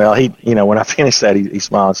 Well, when I finished that, he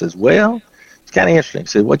smiled and says, well, it's kind of interesting. He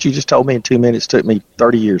said, what you just told me in 2 minutes took me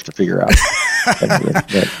 30 years to figure out.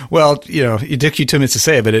 Well, it took you 2 minutes to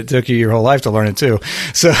say it, but it took you your whole life to learn it too.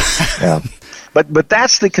 So, yeah. But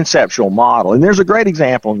that's the conceptual model, and there's a great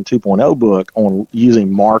example in the 2.0 book on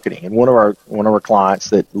using marketing. And one of our clients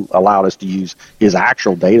that allowed us to use his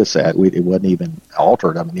actual data set, it wasn't even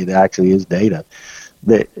altered. I mean, it actually is data.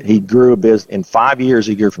 That he grew a business in 5 years.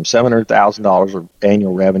 He grew from $700,000 of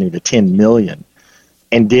annual revenue to $10 million,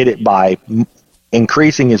 and did it by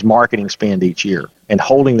increasing his marketing spend each year and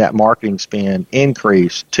holding that marketing spend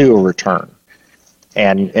increase to a return.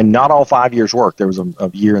 And not all 5 years worked. There was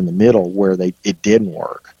a year in the middle where it didn't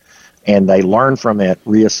work. And they learned from it,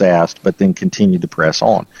 reassessed, but then continued to press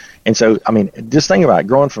on. And so, I mean, just think about it,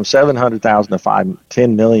 growing from $700,000 to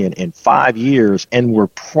 $10 million in 5 years, and we're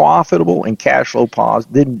profitable and cash flow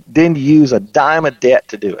positive, didn't use a dime of debt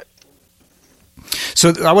to do it.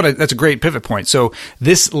 So that's a great pivot point. So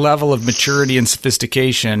this level of maturity and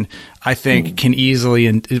sophistication, I think, can easily,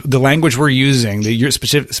 and the language we're using,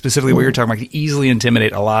 specifically what you're talking about, can easily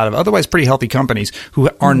intimidate a lot of otherwise pretty healthy companies who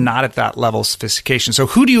are not at that level of sophistication. So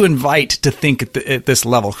who do you invite to think at this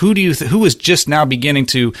level? Who is just now beginning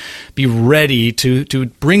to be ready to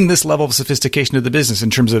bring this level of sophistication to the business in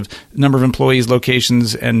terms of number of employees,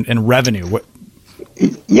 locations, and revenue? What?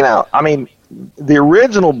 I mean, the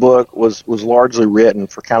original book was largely written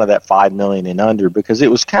for kind of that 5 million and under, because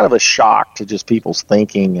it was kind of a shock to just people's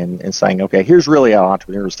thinking and saying, okay, here's really how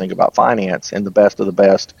entrepreneurs think about finance, and the best of the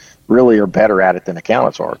best really are better at it than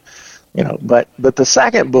accountants are. But the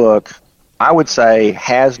second book, I would say,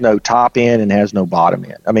 has no top end and has no bottom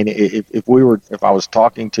end. I mean, if I was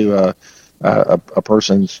talking to a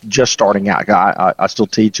person's just starting out, I still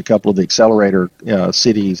teach a couple of the accelerator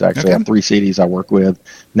cities. Actually, I have 3 cities I work with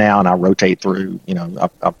now, and I rotate through.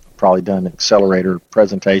 I've probably done accelerator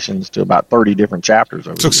presentations to about 30 different chapters.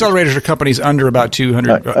 So accelerators are companies under about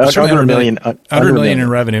 200, under a million, under a million in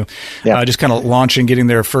revenue. Yeah. Just kind of launching, getting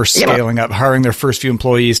their first scaling up, hiring their first few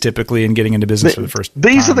employees typically, and getting into business for the first time.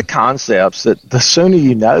 These are the concepts that the sooner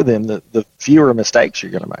you know them, the fewer mistakes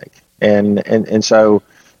you're going to make. And so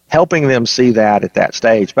helping them see that at that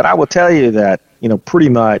stage. But I will tell you that, pretty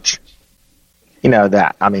much,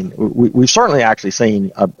 that, I mean, we've certainly actually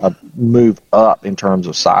seen a move up in terms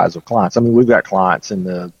of size of clients. I mean, we've got clients in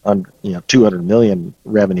the 200 million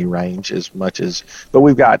revenue range but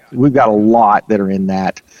we've got a lot that are in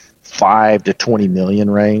that 5 to 20 million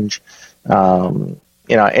range.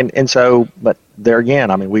 And so, but there again,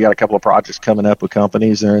 I mean, we got a couple of projects coming up with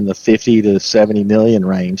companies that are in the 50 to 70 million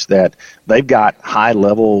range that they've got high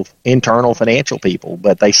level internal financial people,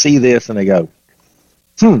 but they see this and they go,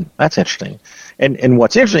 that's interesting. And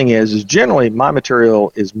what's interesting is generally my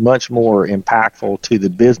material is much more impactful to the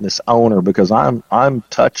business owner, because I'm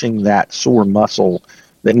touching that sore muscle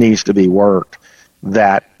that needs to be worked,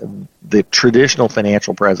 that the traditional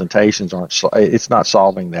financial presentations it's not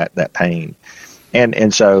solving that pain.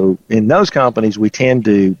 And so in those companies, we tend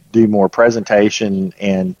to do more presentation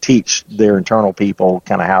and teach their internal people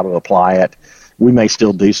kind of how to apply it. We may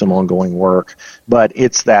still do some ongoing work, but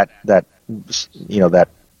it's that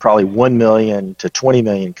probably 1 million to 20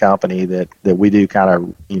 million company that we do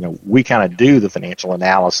we do the financial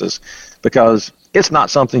analysis, because it's not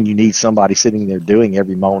something you need somebody sitting there doing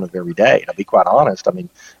every moment of every day. To be quite honest, I mean,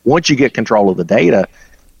 once you get control of the data,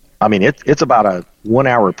 I mean, it's about a 1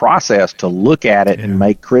 hour process to look at it and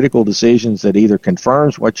make critical decisions that either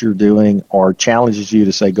confirms what you're doing or challenges you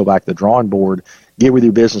to say, go back to the drawing board, get with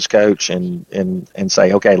your business coach and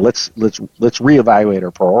say, okay, let's reevaluate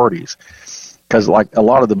our priorities. Because like a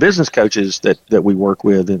lot of the business coaches that we work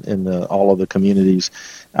with in all of the communities,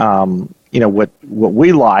 what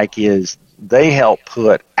we like is they help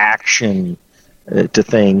put action to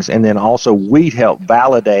things, and then also we help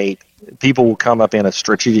validate. People will come up in a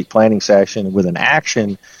strategic planning session with an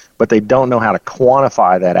action, but they don't know how to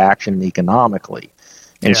quantify that action economically.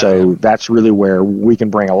 And so that's really where we can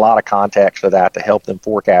bring a lot of context to that to help them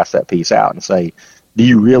forecast that piece out and say, do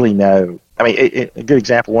you really know? I mean, a good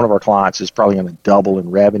example, one of our clients is probably going to double in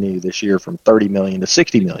revenue this year from 30 million to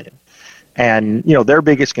 60 million. And, their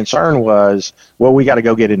biggest concern was, well, we got to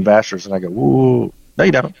go get investors. And I go, whoa, no,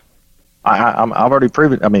 you don't. I've already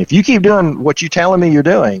proven. I mean, if you keep doing what you're telling me you're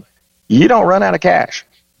doing, you don't run out of cash.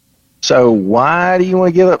 So why do you want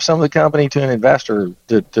to give up some of the company to an investor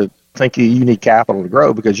to think you need capital to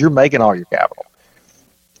grow? Because you're making all your capital.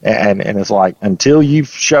 And it's like, until you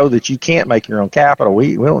show that you can't make your own capital,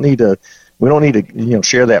 we don't need to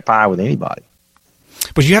share that pie with anybody.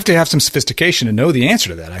 But you have to have some sophistication to know the answer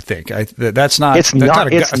to that. I think that's not a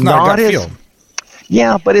gut feel.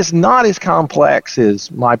 Yeah, but it's not as complex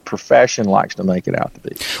as my profession likes to make it out to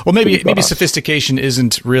be. Well, maybe sophistication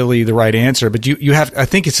isn't really the right answer, but you have. I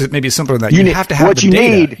think it's maybe simpler than that. You have to have the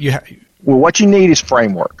data. What you need is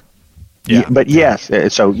framework. Yeah. But yes,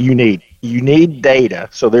 so you need data.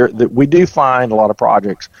 So we do find a lot of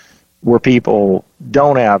projects where people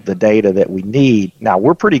don't have the data that we need. Now,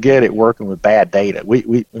 we're pretty good at working with bad data.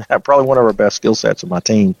 We probably one of our best skill sets of my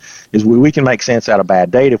team is we can make sense out of bad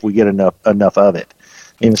data if we get enough of it.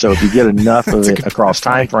 And so if you get enough of it across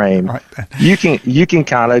time frame, you can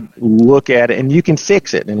kind of look at it and you can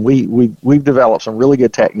fix it. And we've developed some really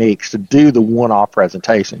good techniques to do the one-off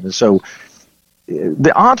presentation. And so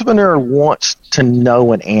the entrepreneur wants to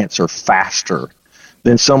know an answer faster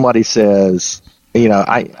than somebody says,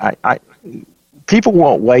 people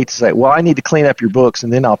won't wait to say, well, I need to clean up your books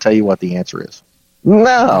and then I'll tell you what the answer is.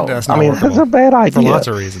 No, that's a bad idea. For lots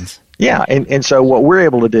of reasons. Yeah, and so what we're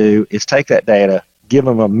able to do is take that data, give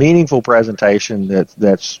them a meaningful presentation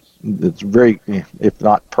that's very, if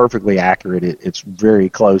not perfectly accurate, it's very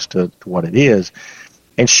close to what it is,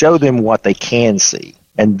 and show them what they can see.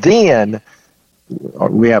 And then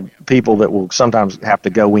we have people that will sometimes have to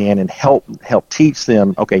go in and help teach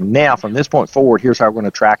them, okay, now from this point forward, here's how we're going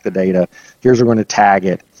to track the data, here's how we're going to tag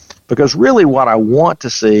it. Because really what I want to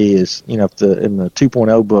see is, in the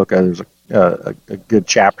 2.0 book, there's a good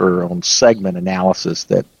chapter on segment analysis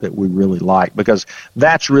that we really like, because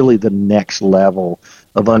that's really the next level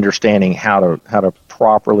of understanding how to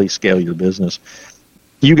properly scale your business.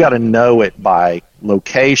 You got to know it by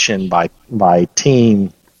location, by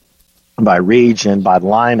team, by region, by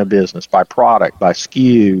line of business, by product, by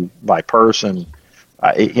SKU, by person.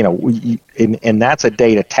 And that's a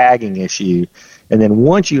data tagging issue. And then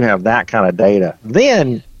once you have that kind of data,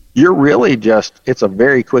 then you're really it's a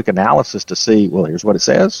very quick analysis to see, well, here's what it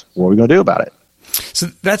says. What are we going to do about it? So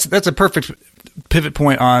that's a perfect pivot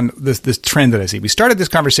point on this trend that I see. We started this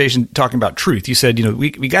conversation talking about truth. You said, we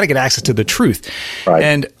got to get access to the truth. Right.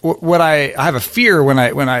 And what I have a fear when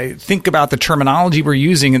I think about the terminology we're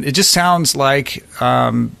using, and it just sounds like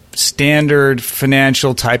standard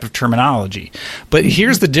financial type of terminology. But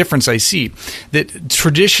here's the difference I see. That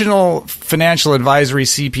traditional financial advisory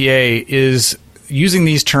CPA is using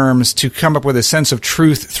these terms to come up with a sense of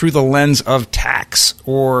truth through the lens of tax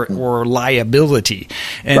or liability.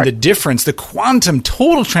 And right. The difference, the quantum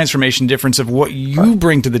total transformation difference of what you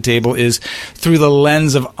bring to the table is through the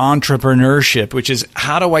lens of entrepreneurship, which is,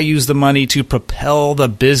 how do I use the money to propel the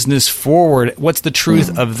business forward? What's the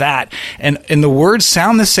truth of that? And the words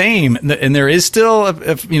sound the same, and there is still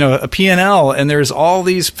a P&L, and there's all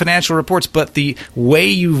these financial reports, but the way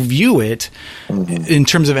you view it in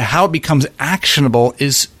terms of how it becomes actionable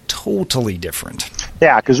is totally different.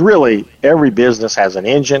 Yeah, because really every business has an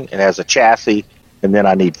engine, it has a chassis, and then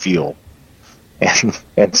I need fuel.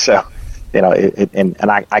 And so,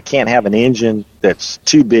 I can't have an engine that's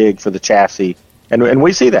too big for the chassis. And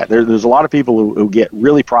we see that. There's a lot of people who get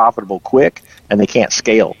really profitable quick, and they can't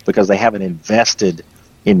scale because they haven't invested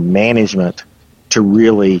in management to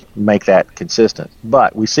really make that consistent.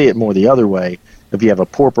 But we see it more the other way. If you have a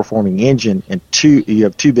poor performing engine and you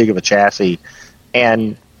have too big of a chassis.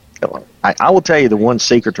 And I will tell you the one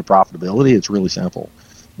secret to profitability, it's really simple.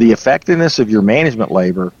 The effectiveness of your management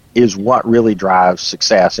labor is what really drives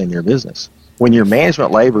success in your business. When your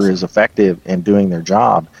management labor is effective in doing their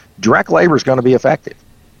job, direct labor is going to be effective.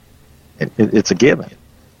 It's a given.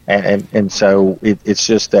 And so it's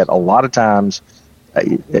just that a lot of times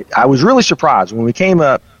I was really surprised when we came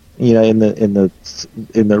up. In the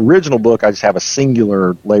original book, I just have a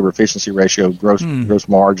singular labor efficiency ratio, gross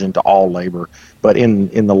margin to all labor. But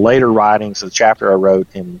in the later writings, the chapter I wrote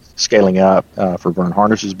in Scaling Up for Vern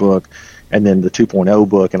Harnish's book, and then the 2.0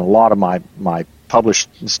 book, and a lot of my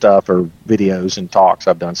published stuff or videos and talks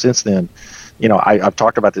I've done since then, I've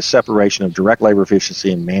talked about this separation of direct labor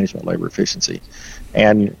efficiency and management labor efficiency,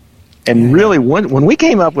 And really, when we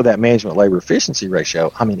came up with that management labor efficiency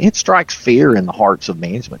ratio, it strikes fear in the hearts of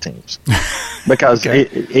management teams because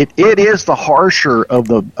it is the harsher of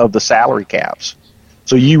the salary caps.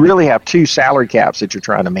 So you really have two salary caps that you're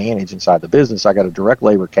trying to manage inside the business. I got a direct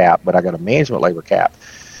labor cap, but I got a management labor cap,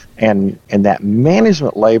 and that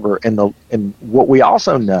management labor and what we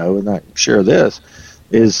also know, and I share this,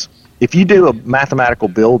 is if you do a mathematical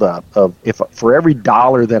buildup of for every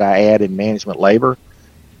dollar that I add in management labor,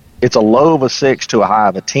 it's a low of a 6 to a high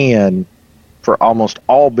of a 10 for almost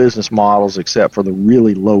all business models except for the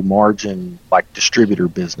really low margin like distributor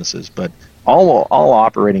businesses. But all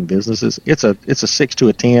operating businesses, it's a 6 to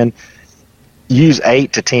a 10. Use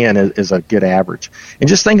 8 to 10 is a good average. And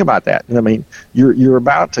just think about that. You're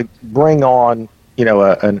about to bring on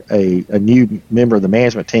a new member of the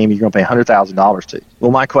management team. You're going to pay $100,000 to.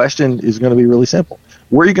 Well, my question is going to be really simple.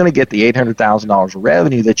 Where are you going to get the $800,000 of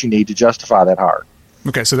revenue that you need to justify that hire?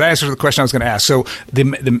 Okay, so that answers the question I was going to ask. So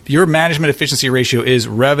your management efficiency ratio is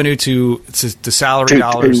revenue to salary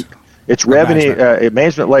dollars. It's revenue.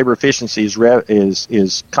 Management labor efficiency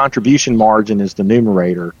is contribution margin is the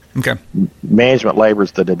numerator. Okay. Management labor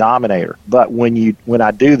is the denominator. But when I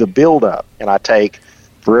do the build up and I take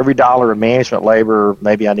for every dollar of management labor,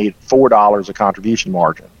 maybe I need $4 of contribution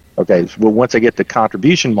margin. Okay. Well, once I get the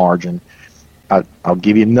contribution margin, I'll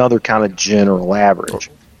give you another kind of general average.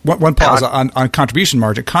 One pause on contribution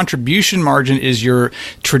margin. Contribution margin is your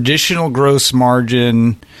traditional gross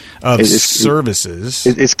margin of services.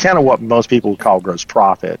 It's kind of what most people would call gross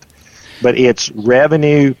profit, but it's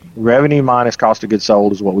revenue minus cost of goods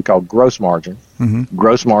sold is what we call gross margin. Mm-hmm.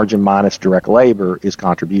 Gross margin minus direct labor is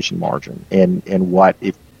contribution margin. And what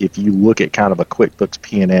if if you look at kind of a QuickBooks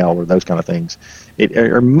P&L or those kind of things,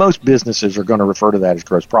 or most businesses are going to refer to that as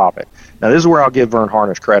gross profit. Now, this is where I'll give Vern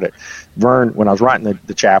Harnish credit. Vern, when I was writing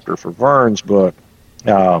the chapter for Vern's book, he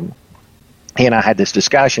and I had this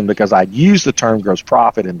discussion because I'd used the term gross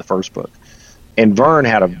profit in the first book. And Vern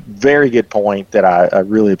had a very good point that I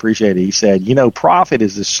really appreciated. He said, profit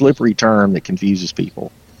is this slippery term that confuses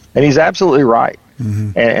people. And he's absolutely right.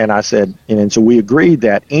 Mm-hmm. And I said, and so we agreed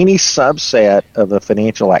that any subset of a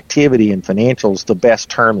financial activity in financials, the best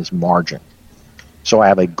term is margin. So I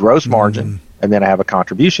have a gross margin, and then I have a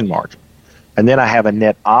contribution margin. And then I have a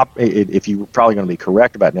net if you're probably going to be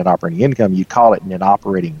correct about net operating income, you call it net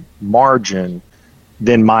operating margin,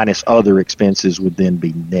 then minus other expenses would then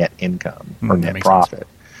be net income or net profit,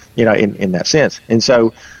 in that sense. And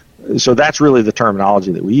so that's really the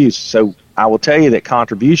terminology that we use. So I will tell you that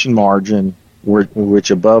contribution margin,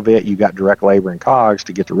 which above it you got direct labor and COGS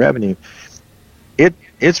to get the revenue,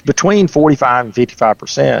 it's between 45 and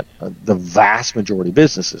 55% of the vast majority of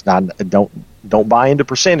businesses. Now, don't buy into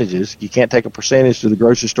percentages. You can't take a percentage to the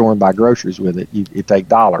grocery store and buy groceries with it. You take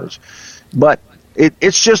dollars. But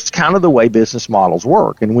it's just kind of the way business models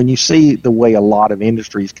work. And when you see the way a lot of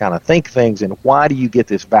industries kind of think things and why do you get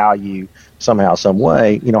this value somehow, some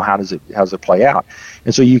way, how does it play out?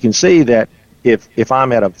 And so you can see that if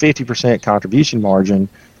I'm at a 50% contribution margin,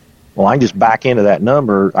 well, I can just back into that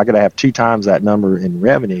number. I got to have 2 times that number in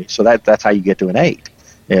revenue. So that's how you get to an 8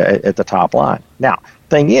 at the top line. Now,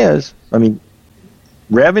 thing is,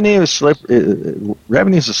 revenue is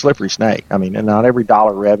a slippery snake. And not every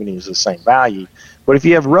dollar revenue is the same value. But if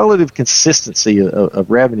you have relative consistency of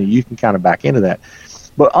revenue, you can kind of back into that.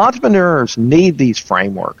 But entrepreneurs need these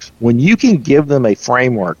frameworks. When you can give them a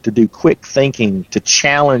framework to do quick thinking, to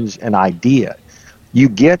challenge an idea, you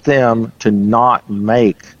get them to not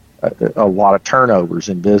make a lot of turnovers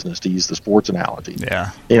in business, to use the sports analogy.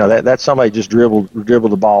 Yeah. That's somebody just dribbled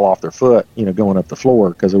the ball off their foot, going up the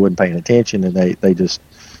floor because they wasn't paying attention, and they just,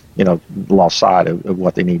 lost sight of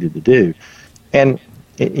what they needed to do. And,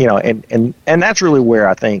 and that's really where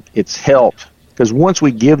I think it's helped, because once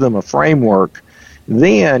we give them a framework,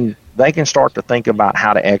 then they can start to think about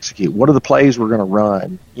how to execute. What are the plays we're going to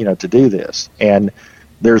run, to do this? And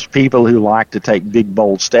there's people who like to take big,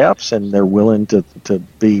 bold steps, and they're willing to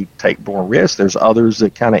take more risks. There's others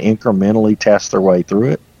that kind of incrementally test their way through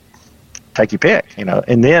it. Take your pick,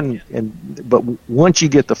 but once you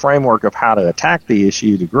get the framework of how to attack the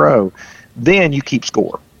issue to grow, then you keep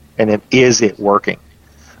score. And then, is it working?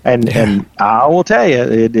 And I will tell you,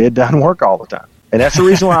 it doesn't work all the time. And that's the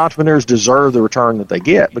reason why entrepreneurs deserve the return that they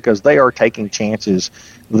get, because they are taking chances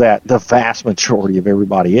that the vast majority of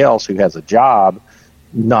everybody else who has a job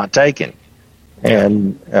not taken.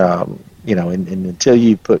 And and until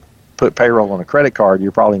you put payroll on a credit card,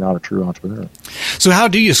 you're probably not a true entrepreneur. So how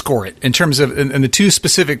do you score it in terms of, and the 2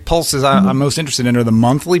 specific pulses I'm most interested in are the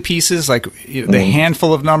monthly pieces, like the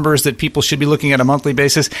handful of numbers that people should be looking at a monthly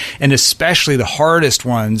basis, and especially the hardest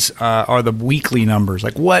ones are the weekly numbers.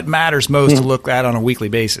 Like, what matters most to look at on a weekly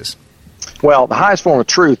basis? Well, the highest form of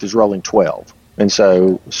truth is rolling 12. And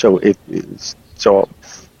so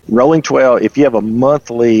rolling 12, if you have a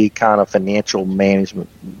monthly kind of financial management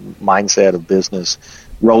mindset of business,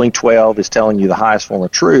 rolling 12 is telling you the highest form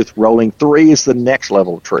of truth. Rolling 3 is the next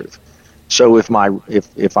level of truth. So if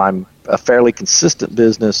I'm a fairly consistent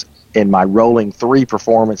business and my rolling 3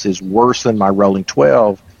 performance is worse than my rolling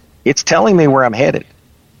 12, it's telling me where I'm headed,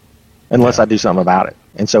 unless I do something about it.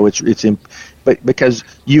 And so but because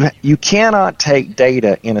you cannot take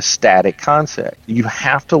data in a static concept. You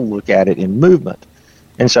have to look at it in movement.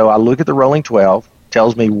 And so I look at the rolling 12,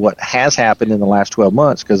 tells me what has happened in the last 12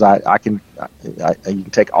 months, because you can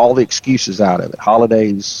take all the excuses out of it,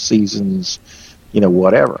 holidays, seasons,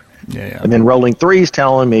 whatever. Yeah. And then rolling 3 is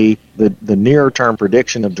telling me the near term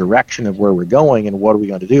prediction of direction of where we're going and what are we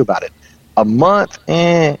going to do about it. A month,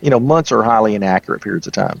 months are highly inaccurate periods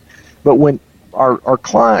of time. But when our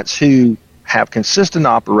clients who have consistent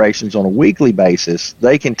operations on a weekly basis,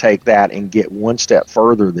 they can take that and get one step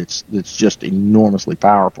further that's just enormously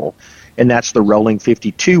powerful. And that's the rolling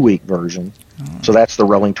 52-week version. So that's the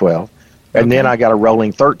rolling 12. And then I got a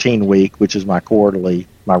rolling 13-week, which is my quarterly,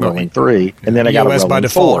 my rolling 3. And then I got a rolling 4. by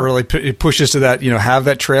default really it pushes to that, have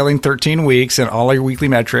that trailing 13 weeks and all your weekly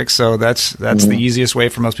metrics. So that's the easiest way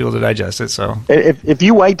for most people to digest it. So if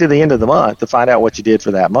you wait to the end of the month to find out what you did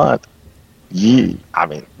for that month,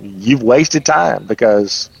 you've wasted time,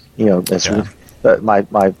 because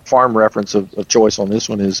my farm reference of choice on this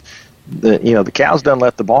one is the cows done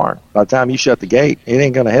left the barn. By the time you shut the gate, it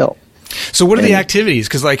ain't going to help. So what are the activities?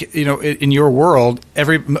 Because, like, in your world,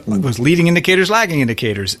 leading indicators, lagging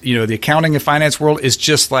indicators, the accounting and finance world is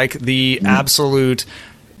just like the absolute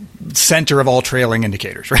center of all trailing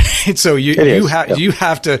indicators, right? So you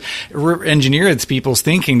have to engineer people's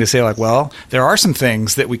thinking to say, like, well, there are some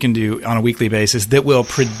things that we can do on a weekly basis that will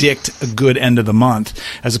predict a good end of the month,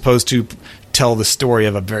 as opposed to tell the story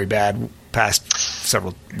of a very bad past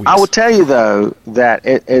several weeks. I will tell you, though, that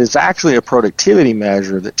it is actually a productivity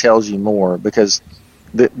measure that tells you more, because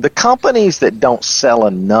the companies that don't sell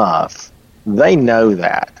enough, they know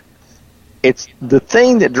that. It's the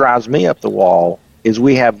thing that drives me up the wall is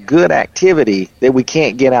we have good activity that we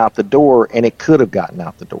can't get out the door, and it could have gotten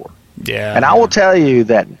out the door. Yeah. And I will tell you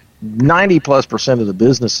that 90+% of the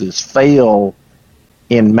businesses fail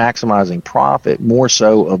in maximizing profit, more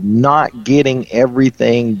so of not getting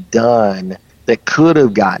everything done that could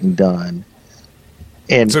have gotten done.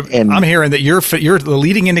 And I'm hearing that your the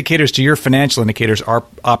leading indicators to your financial indicators are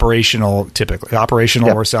operational, typically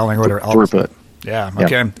operational or selling or whatever. Throughput. Yeah.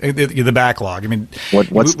 Okay. The backlog. I mean,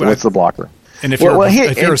 what's the blocker? And if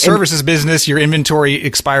you're a services business, your inventory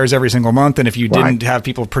expires every single month, and if you didn't have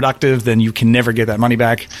people productive, then you can never get that money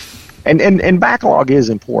back. And backlog is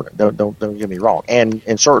important. Don't get me wrong.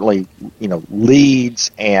 And certainly,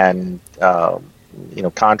 leads and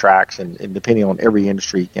contracts and depending on every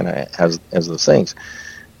industry has those things.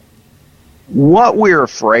 What we're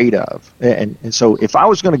afraid of, and so if I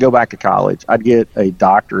was going to go back to college, I'd get a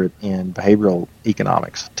doctorate in behavioral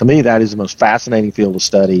economics. To me, that is the most fascinating field of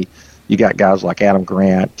study. You got guys like Adam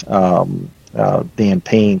Grant, Dan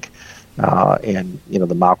Pink, and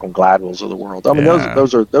the Malcolm Gladwells of the world. I mean,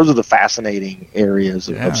 those are the fascinating areas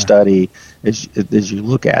of study as you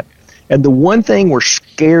look at. And the one thing we're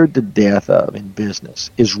scared to death of in business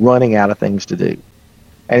is running out of things to do.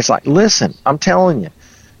 And it's like, listen, I'm telling you,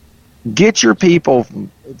 get your people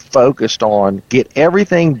focused on, get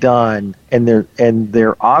everything done, and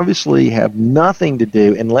they're obviously have nothing to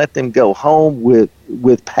do, and let them go home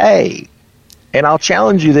with pay. And I'll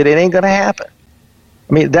challenge you that it ain't going to happen.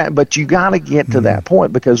 I mean, but you got to get to that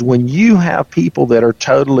point, because when you have people that are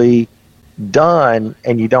totally done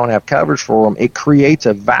and you don't have coverage for them, it creates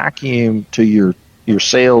a vacuum to your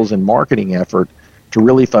sales and marketing effort to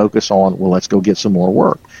really focus on, well, let's go get some more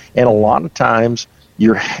work. And a lot of times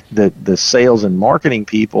the sales and marketing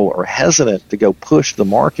people are hesitant to go push the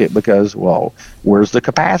market because, well, where's the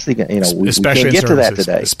capacity? We can't get to that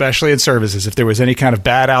today. Especially in services. If there was any kind of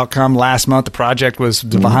bad outcome last month, the project was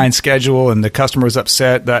behind schedule and the customer was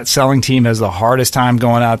upset, that selling team has the hardest time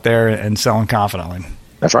going out there and selling confidently.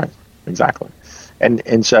 That's right. Exactly.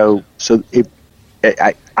 And so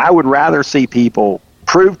I would rather see people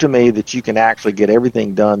prove to me that you can actually get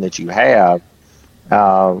everything done that you have.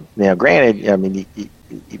 Now, granted, I mean,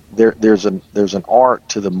 there's an art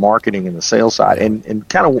to the marketing and the sales side, and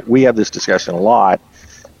kind of we have this discussion a lot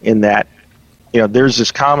in that, there's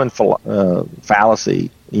this common fallacy,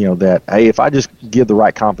 that, hey, if I just give the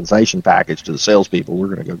right compensation package to the salespeople, we're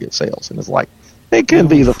going to go get sales. And it's like, it can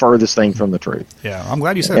be the furthest thing from the truth. Yeah, I'm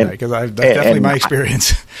glad you said that, because that's definitely my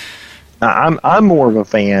experience. I'm more of a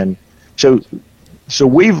fan. So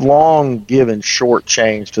we've long given short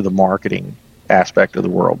change to the marketing aspect of the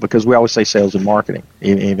world, because we always say sales and marketing.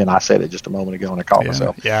 Even I said it just a moment ago, and I called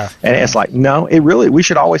myself. Yeah. And it's like, no, we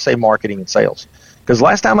should always say marketing and sales. Because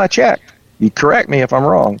last time I checked, you correct me if I'm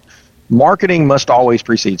wrong, marketing must always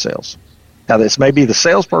precede sales. Now, this may be the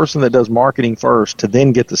salesperson that does marketing first to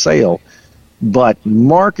then get the sale, but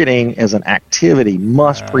marketing as an activity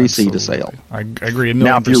must precede a sale. I agree.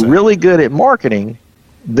 Now, if you're really good at marketing,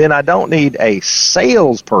 then I don't need a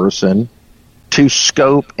salesperson to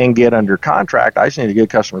scope and get under contract. I just need a good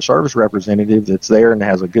customer service representative that's there and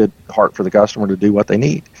has a good heart for the customer to do what they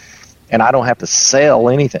need. And I don't have to sell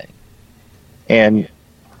anything. And,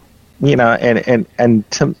 and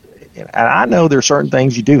I know there are certain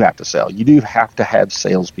things you do have to sell. You do have to have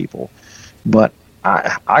salespeople. But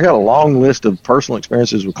I got a long list of personal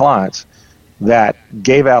experiences with clients that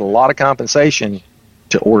gave out a lot of compensation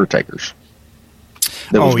to order takers.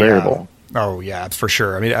 That was variable. Oh, yeah, for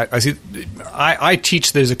sure. I mean, I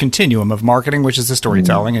teach there's a continuum of marketing, which is the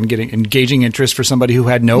storytelling and engaging interest for somebody who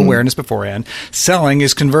had no awareness beforehand. Selling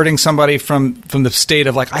is converting somebody from the state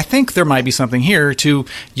of like, I think there might be something here, to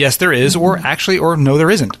yes, there is, or no, there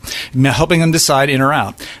isn't. Helping them decide in or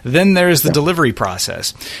out. Then there's the delivery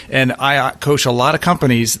process. And I coach a lot of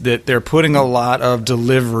companies that they're putting a lot of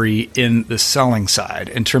delivery in the selling side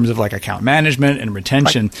in terms of like account management and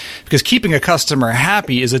retention, because keeping a customer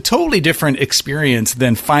happy is a totally different different experience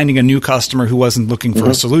than finding a new customer who wasn't looking for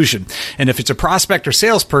a solution. And if it's a prospect or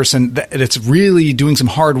salesperson that's really doing some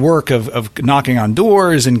hard work of knocking on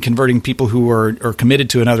doors and converting people who are committed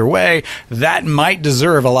to another way, that might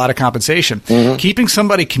deserve a lot of compensation. Keeping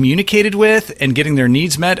somebody communicated with and getting their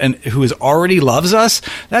needs met and who already loves us,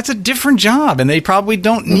 that's a different job. And they probably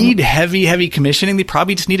don't need heavy commissioning. They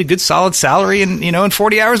probably just need a good solid salary and, and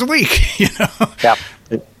 40 hours a week, Yeah.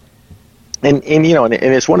 And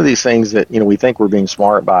it's one of these things that, we think we're being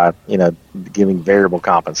smart by, giving variable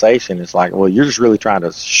compensation. It's like, well, you're just really trying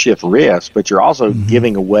to shift risk, but you're also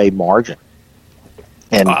giving away margin.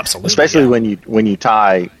 And especially when you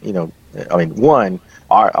tie,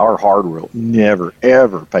 our hard rule, never,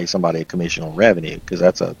 ever pay somebody a commission on revenue because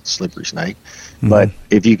that's a slippery snake. But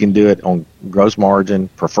if you can do it on gross margin,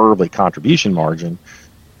 preferably contribution margin,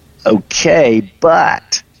 okay,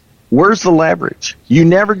 but where's the leverage? You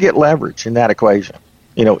never get leverage in that equation.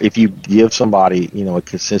 If you give somebody, a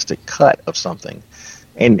consistent cut of something.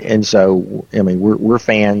 And so, we're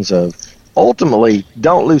fans of, ultimately,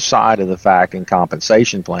 don't lose sight of the fact in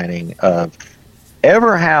compensation planning of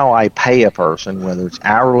ever how I pay a person, whether it's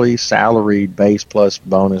hourly, salaried, base plus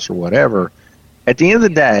bonus or whatever, at the end of the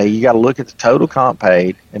day, you got to look at the total comp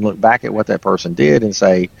paid and look back at what that person did and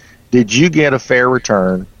say, did you get a fair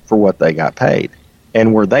return for what they got paid?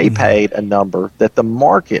 And were they paid a number that the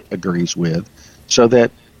market agrees with so that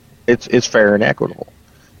it's fair and equitable?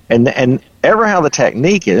 And ever how the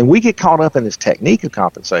technique is, and we get caught up in this technique of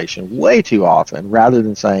compensation way too often rather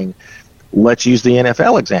than saying, let's use the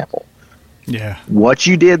NFL example. Yeah. What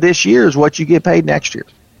you did this year is what you get paid next year.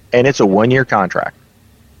 And it's a 1-year contract.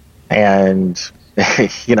 And,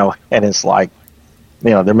 and it's like,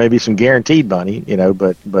 there may be some guaranteed money,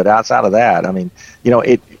 but outside of that,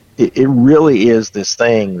 it really is this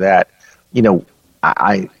thing that,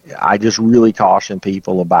 I just really caution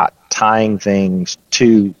people about tying things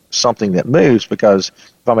to something that moves, because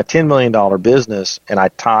if I'm a $10 million business and I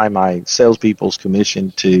tie my salespeople's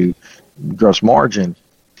commission to gross margin,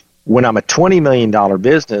 when I'm a $20 million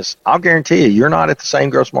business, I'll guarantee you're not at the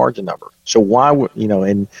same gross margin number. So why would,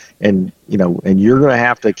 and you're going to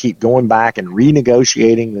have to keep going back and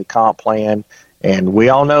renegotiating the comp plan. And we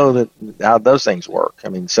all know that how those things work.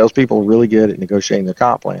 Salespeople are really good at negotiating their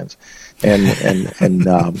comp plans, and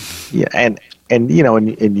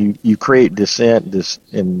you create dissent,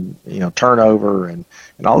 turnover, and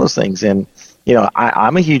all those things. And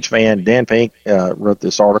I'm a huge fan. Dan Pink wrote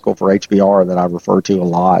this article for HBR that I refer to a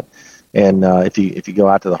lot. And if you go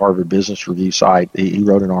out to the Harvard Business Review site, he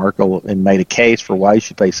wrote an article and made a case for why you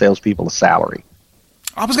should pay salespeople a salary.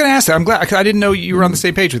 I was going to ask that. I'm glad, because I didn't know you were on the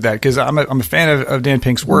same page with that, because I'm a fan of Dan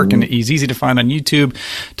Pink's work, and he's easy to find on YouTube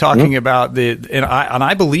talking about and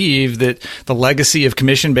I believe that the legacy of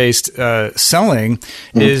commission-based selling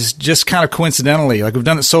is just kind of coincidentally, like, we've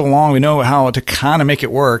done it so long, we know how to kind of make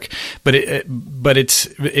it work, but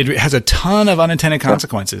it has a ton of unintended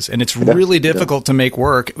consequences, and it's really difficult to make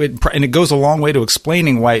work. And it goes a long way to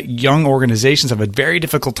explaining why young organizations have a very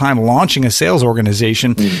difficult time launching a sales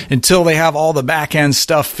organization until they have all the back end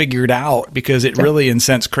stuff figured out, because it really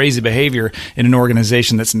incents crazy behavior in an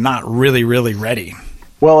organization that's not really ready.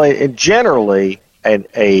 Well, generally,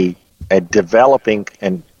 a developing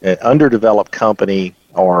and underdeveloped company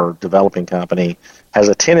or developing company has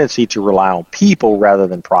a tendency to rely on people rather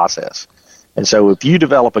than process. And so if you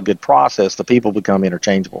develop a good process, the people become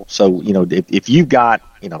interchangeable. So, if you've got,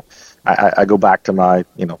 I go back to my,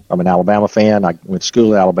 I'm an Alabama fan. I went to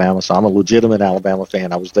school at Alabama, so I'm a legitimate Alabama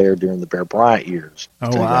fan. I was there during the Bear Bryant years.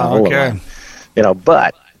 Oh, wow. Okay.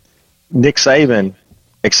 But Nick Saban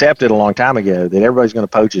accepted a long time ago that everybody's going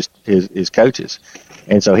to poach his coaches.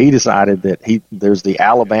 And so he decided that there's the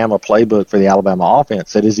Alabama playbook for the Alabama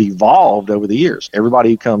offense that has evolved over the years. Everybody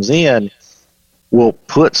who comes in will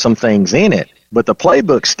put some things in it, but the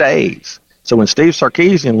playbook stays. So when Steve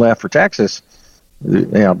Sarkisian left for Texas,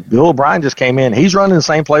 Bill O'Brien just came in. He's running the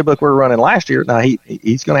same playbook we were running last year. Now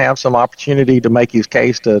he's going to have some opportunity to make his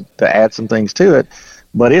case to add some things to it,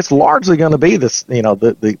 but it's largely going to be this.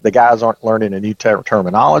 The guys aren't learning a new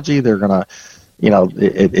terminology. They're going to,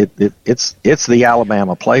 it's the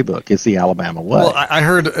Alabama playbook. It's the Alabama way. Well, I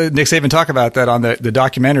heard Nick Saban talk about that on the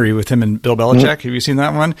documentary with him and Bill Belichick. Have you seen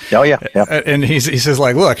that one? Oh yeah. And he says,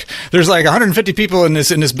 like, look, there's like 150 people in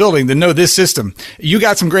this building that know this system. You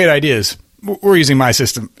got some great ideas. We're using my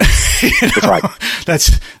system. That's right.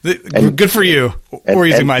 That's good for you. We're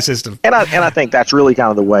using my system. And I think that's really kind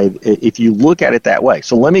of the way, if you look at it that way.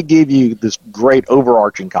 So let me give you this great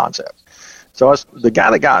overarching concept. So the guy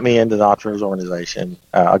that got me into the Entrepreneurs Organization,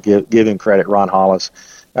 I'll give him credit, Ron Hollis.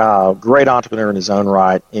 Great entrepreneur in his own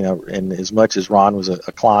right, and as much as Ron was a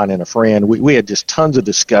client and a friend, we had just tons of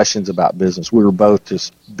discussions about business. We were both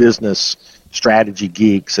just business strategy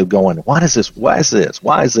geeks of going, what is this? Why is this?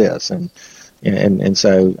 Why is this? And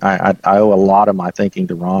so I owe a lot of my thinking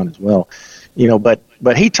to Ron as well,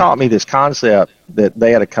 but he taught me this concept that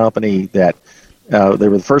they had a company that they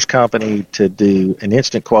were the first company to do an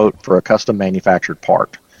instant quote for a custom manufactured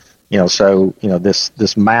part.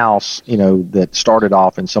 This mouse, that started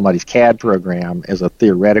off in somebody's CAD program as a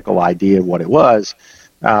theoretical idea of what it was,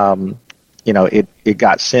 it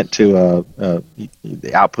got sent to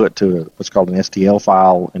the output to what's called an STL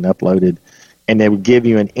file and uploaded, and they would give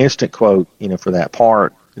you an instant quote, for that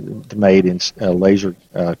part made in laser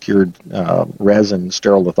cured resin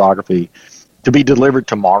sterile lithography to be delivered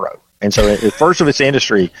tomorrow. And so it's first of its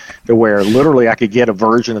industry to where literally I could get a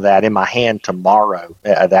version of that in my hand tomorrow.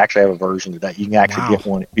 They actually have a version of that. You can actually get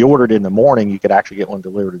one. If you ordered it in the morning, you could actually get one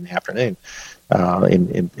delivered in the afternoon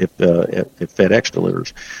if FedEx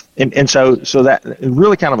delivers. And so that is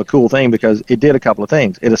really kind of a cool thing because it did a couple of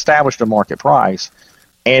things. It established a market price,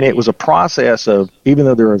 and it was a process of, even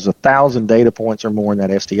though there was 1,000 data points or more in that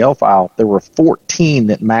STL file, there were 14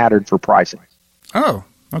 that mattered for pricing. Oh,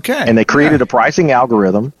 okay. And they created a pricing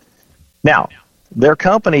algorithm. Now, their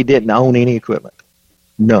company didn't own any equipment,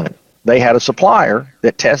 none. They had a supplier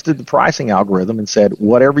that tested the pricing algorithm and said,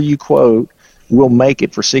 whatever you quote, we'll make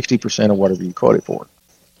it for 60% of whatever you quote it for.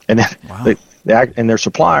 And then and their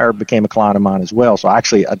supplier became a client of mine as well. So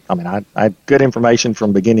actually, I had good information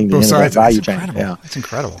from beginning to end of that value chain. Yeah, that's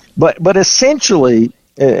incredible. But essentially,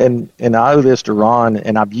 and I owe this to Ron,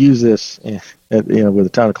 and I've used this with a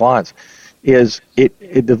ton of clients, is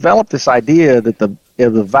it developed this idea that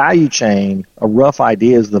the value chain, a rough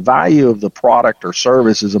idea is the value of the product or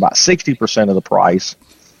service is about 60% of the price,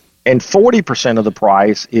 and 40% of the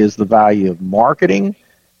price is the value of marketing,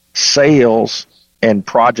 sales, and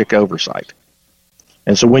project oversight.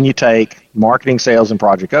 And so when you take marketing, sales, and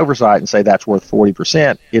project oversight and say that's worth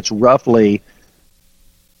 40%, it's roughly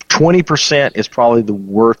 20% is probably the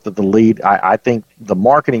worth of the lead. I think the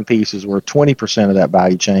marketing piece is worth 20% of that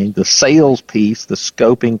value chain. The sales piece, the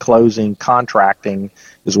scoping, closing, contracting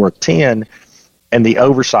is worth 10, and the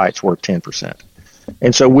oversight's worth 10%.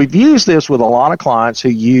 And so we've used this with a lot of clients who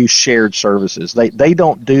use shared services. They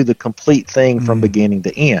don't do the complete thing from beginning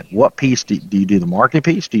to end. What piece do you do? The marketing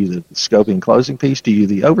piece? Do you do the scoping, closing piece? Do you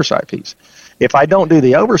do the oversight piece? If I don't do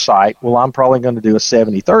the oversight, well, I'm probably going to do a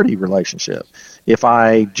 70-30 relationship. If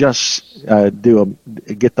I just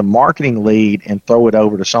get the marketing lead and throw it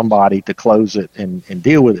over to somebody to close it and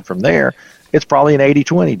deal with it from there, it's probably an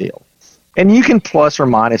 80-20 deal. And you can plus or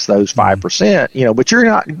minus those 5%, but you're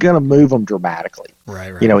not going to move them dramatically,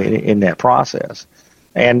 right. In that process.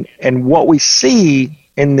 And what we see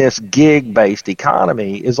in this gig-based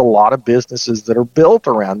economy is a lot of businesses that are built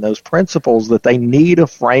around those principles that they need a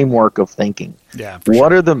framework of thinking. Yeah.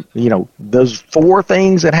 What are the, those four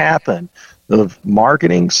things that happen: the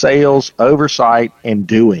marketing, sales, oversight, and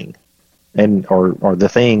doing, or the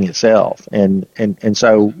thing itself. And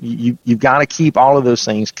so you've got to keep all of those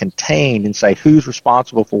things contained and say who's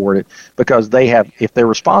responsible for it, because if they're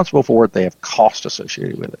responsible for it, they have cost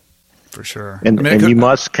associated with it. For sure. And you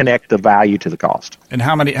must connect the value to the cost. And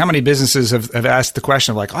how many businesses have asked the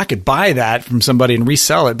question of like, I could buy that from somebody and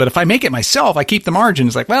resell it, but if I make it myself, I keep the margin.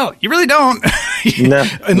 It's like, well, you really don't.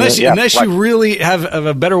 Unless you really have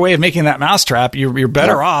a better way of making that mousetrap, you're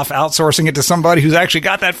better off outsourcing it to somebody who's actually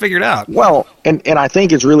got that figured out. Well, and I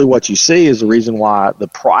think it's really what you see is the reason why the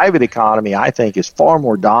private economy, I think, is far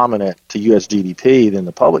more dominant to U.S. GDP than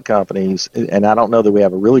the public companies. And I don't know that we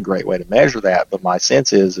have a really great way to measure that, but my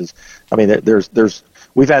sense is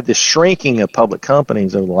we've had this shrinking of public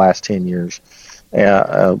companies over the last 10 years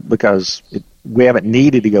because we haven't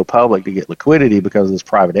needed to go public to get liquidity because of this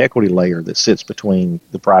private equity layer that sits between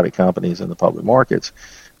the private companies and the public markets.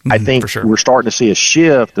 I think we're starting to see a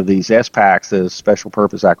shift of these SPACs, the special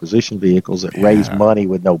purpose acquisition vehicles that raise money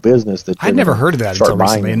with no business. I'd never heard of that until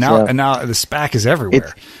recently, and now the SPAC is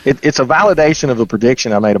everywhere. It's a validation of a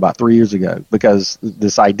prediction I made about 3 years ago, because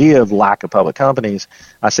this idea of lack of public companies,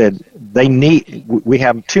 I said we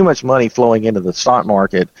have too much money flowing into the stock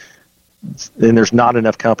market, and there's not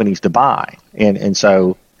enough companies to buy, and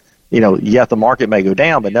so. The market may go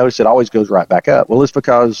down, but notice it always goes right back up. Well, it's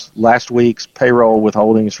because last week's payroll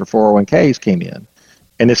withholdings for 401ks came in,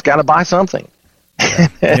 and it's got to buy something.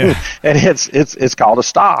 and it's called a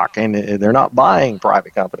stock, and they're not buying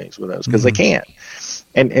private companies with those because they can't.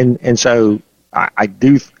 And so I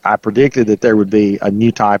predicted that there would be a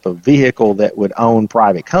new type of vehicle that would own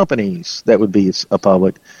private companies that would be a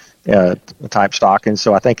public, type stock. And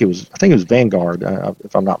so I think it was Vanguard,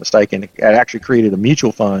 if I'm not mistaken. It actually created a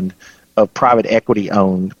mutual fund of private equity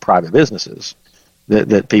owned private businesses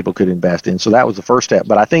that people could invest in. So that was the first step.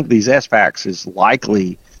 But I think these SPACs is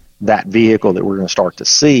likely that vehicle that we're going to start to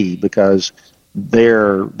see, because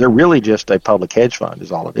they're really just a public hedge fund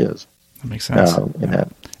is all it is. That makes sense.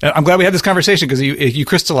 I'm glad we had this conversation, because you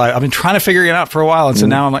crystallized. I've been trying to figure it out for a while, and so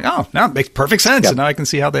now I'm like, oh, now it makes perfect sense. And now I can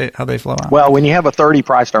see how they flow out. Well, when you have a 30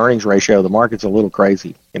 price to earnings ratio, the market's a little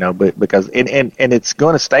crazy, but because and it's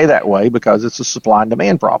going to stay that way because it's a supply and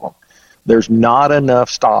demand problem. There's not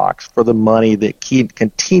enough stocks for the money that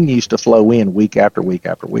continues to flow in week after week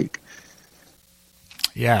after week.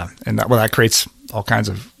 Yeah, and that creates all kinds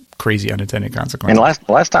of crazy unintended consequences. And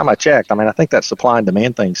last time I checked, I think that supply and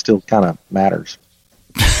demand thing still kind of matters.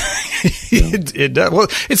 It does. Well,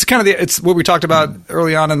 it's kind of it's what we talked about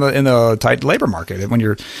early on in the tight labor market. When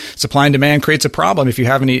your supply and demand creates a problem, if you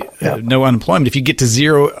have no unemployment, if you get to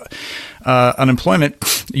zero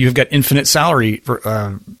unemployment, you've got infinite salary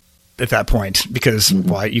at that point, because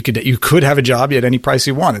you could have a job at any price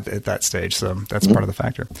you want at that stage. So that's part of the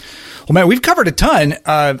factor. Well, man, we've covered a ton,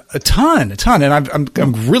 and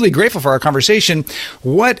I'm really grateful for our conversation.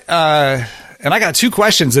 And I got two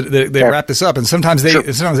questions that wrap this up, and sometimes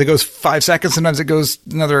it goes 5 seconds, sometimes it goes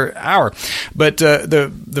another hour. But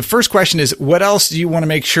the first question is, what else do you want to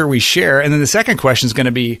make sure we share? And then the second question is going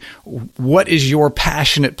to be, what is your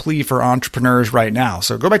passionate plea for entrepreneurs right now?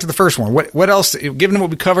 So go back to the first one. What else, given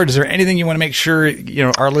what we covered, is there anything you want to make sure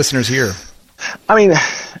our listeners hear? I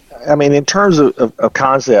mean, in terms of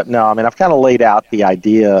concept, no. I've kind of laid out the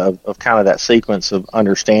idea of kind of that sequence of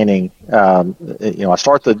understanding. I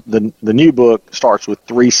start the new book starts with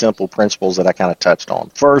 3 simple principles that I kind of touched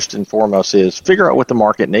on. First and foremost is figure out what the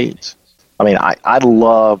market needs. I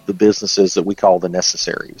love the businesses that we call the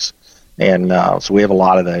necessaries. And so we have a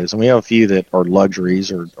lot of those, and we have a few that are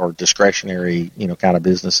luxuries or discretionary, kind of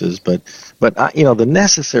businesses. But the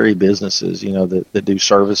necessary businesses, that do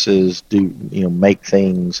services, make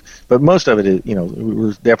things. But most of it is,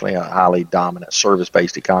 we're definitely a highly dominant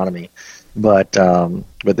service-based economy. But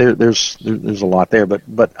there's a lot there.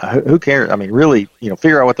 But who cares? Really,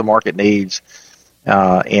 figure out what the market needs,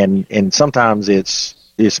 and sometimes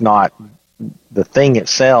it's not the thing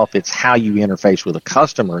itself, it's how you interface with the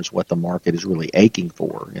customers, what the market is really aching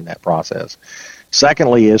for in that process.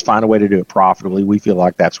 Secondly is find a way to do it profitably. We feel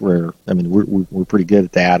like that's where, we're pretty good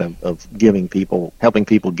at that, of helping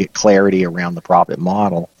people get clarity around the profit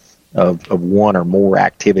model of one or more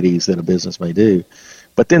activities that a business may do.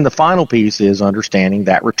 But then the final piece is understanding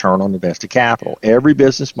that return on invested capital. Every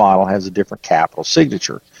business model has a different capital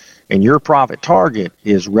signature. And your profit target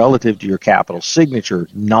is relative to your capital signature,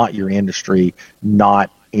 not your industry, not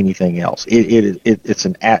anything else.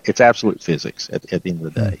 It's absolute physics at the end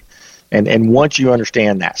of the day. And once you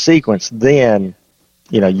understand that sequence, then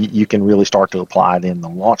you can really start to apply then the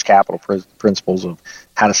launch capital principles of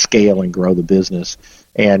how to scale and grow the business.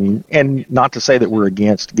 And not to say that we're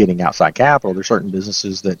against getting outside capital. There's certain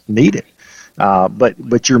businesses that need it,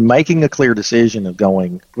 but you're making a clear decision of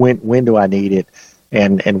going, when do I need it?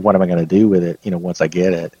 And what am I going to do with it, once I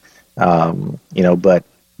get it?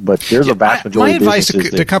 But there's a vast majority of businesses. My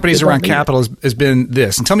advice to companies around capital has been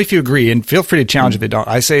this, and tell me if you agree, and feel free to challenge if you don't.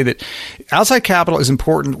 I say that outside capital is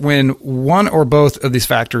important when one or both of these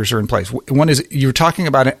factors are in place. One is you're talking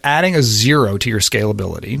about adding a zero to your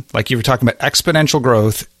scalability, like you were talking about exponential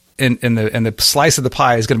growth. And the slice of the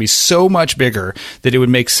pie is going to be so much bigger that it would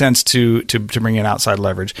make sense to bring in outside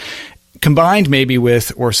leverage. Combined maybe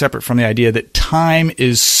with or separate from the idea that time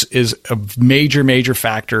is a major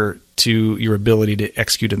factor to your ability to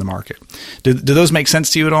execute in the market. Do those make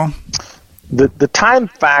sense to you at all? The time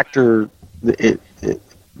factor,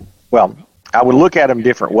 well, I would look at them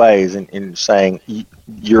different ways in saying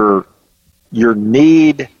your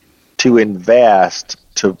need to invest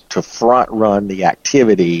to front run the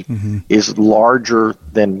activity is larger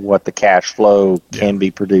than what the cash flow can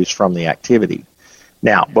be produced from the activity.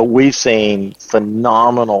 Now, but we've seen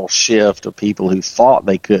phenomenal shift of people who thought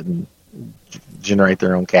they couldn't generate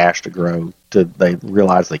their own cash to grow to they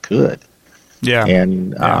realized they could. Yeah.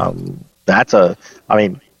 And that's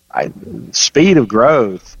speed of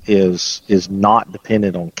growth is not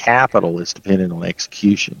dependent on capital, it's dependent on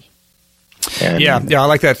execution. And I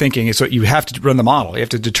like that thinking. So you have to run the model. You have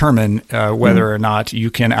to determine whether or not you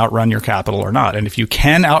can outrun your capital or not. And if you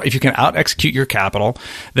can out execute your capital,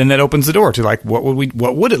 then that opens the door to what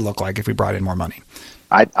would it look like if we brought in more money?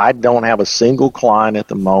 I don't have a single client at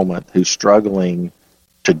the moment who's struggling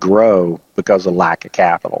to grow because of lack of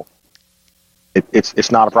capital.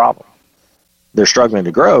 It's not a problem. They're struggling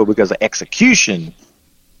to grow because of execution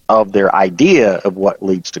of their idea of what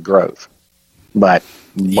leads to growth. But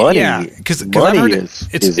money, because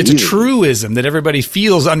it's easy. a truism that everybody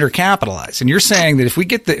feels undercapitalized, and you're saying that if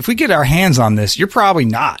we get our hands on this, you're probably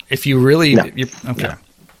not. If you really, okay. No.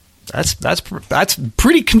 That's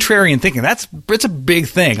pretty contrarian thinking. It's a big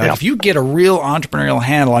thing. Like if you get a real entrepreneurial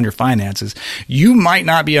handle on your finances, you might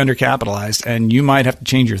not be undercapitalized, and you might have to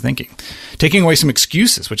change your thinking. Taking away some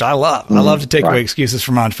excuses, which I love. I love to take away excuses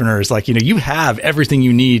from entrepreneurs. Like, you have everything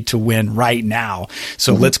you need to win right now,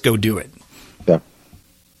 so let's go do it. Yeah.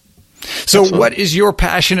 So, what is your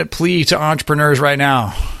passionate plea to entrepreneurs right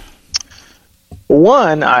now?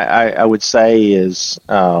 One, I would say is,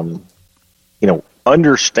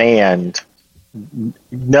 understand,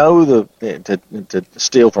 to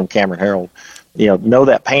steal from Cameron Herold, know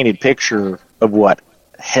that painted picture of what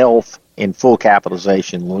health and full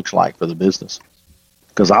capitalization looks like for the business.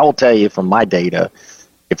 Because I will tell you from my data,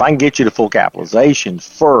 if I can get you to full capitalization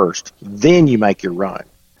first, then you make your run.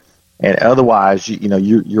 And otherwise, you're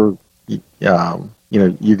going to a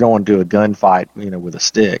gunfight, with a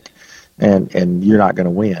stick, and you're not going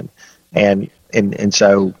to win. And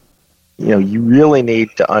so, you really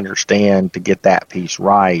need to understand to get that piece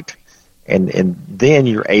right, and then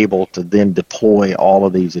you're able to then deploy all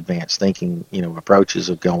of these advanced thinking, approaches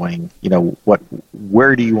of going,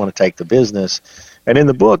 where do you want to take the business? And in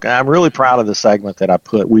the book, I'm really proud of the segment that I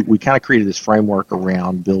put. We kind of created this framework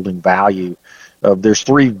around building value. There's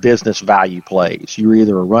 3 business value plays. You're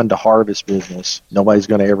either a run to harvest business. Nobody's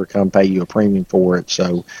going to ever come pay you a premium for it.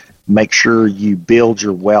 So make sure you build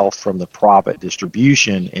your wealth from the profit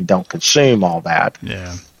distribution and don't consume all that.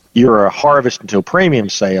 Yeah. You're a harvest until premium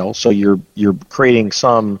sale, so you're creating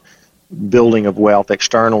some building of wealth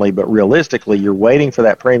externally, but realistically you're waiting for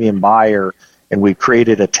that premium buyer, and we've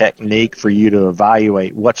created a technique for you to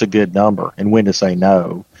evaluate what's a good number and when to say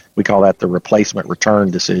no. We call that the replacement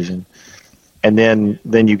return decision. And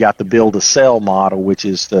then you got the build to sell model, which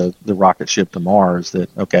is the rocket ship to Mars that,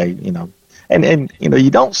 And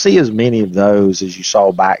you don't see as many of those as you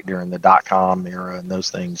saw back during the .com era and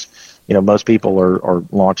those things. Most people are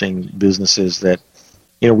launching businesses that,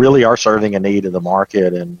 really are serving a need of the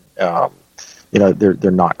market, and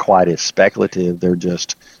they're not quite as speculative. They're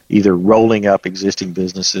just either rolling up existing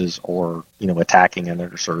businesses or attacking an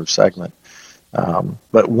underserved segment.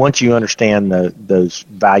 But once you understand those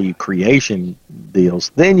value creation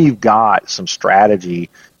deals, then you've got some strategy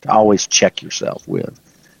to always check yourself with.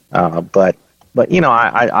 But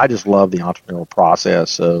I just love the entrepreneurial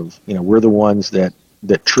process of, we're the ones that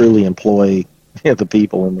truly employ the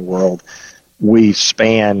people in the world. We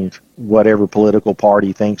span whatever political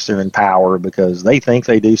party thinks they're in power because they think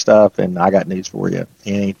they do stuff, and I got news for you.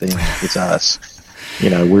 Anything, it's us.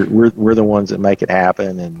 We're the ones that make it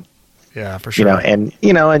happen, and yeah, for sure.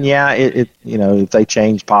 If they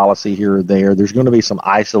change policy here or there, there's going to be some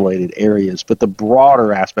isolated areas, but the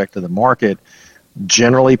broader aspect of the market,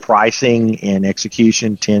 generally pricing and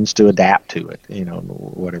execution tends to adapt to it,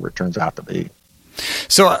 whatever it turns out to be.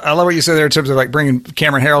 So I love what you said there in terms of like bringing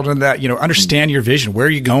Cameron Herold into that, understand your vision. Where are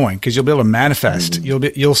you going? Because you'll be able to manifest.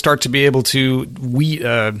 You'll start to be able to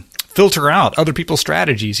filter out other people's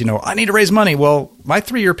strategies. I need to raise money. Well, my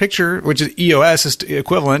 3-year picture, which is EOS, is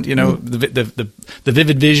equivalent. The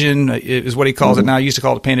vivid vision is what he calls it now. He used to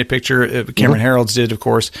call it a painted picture. Cameron Herold's did, of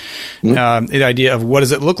course. The idea of what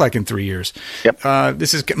does it look like in 3 years. Yep.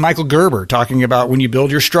 This is Michael Gerber talking about when you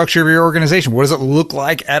build your structure of your organization, what does it look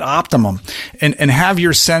like at optimum, and have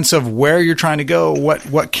your sense of where you're trying to go.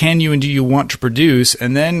 What can you and do you want to produce,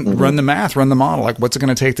 and then run the math, run the model. Like, what's it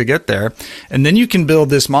going to take to get there, and then you can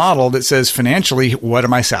build this model that says financially, what are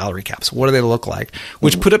my salary caps? What do they look like?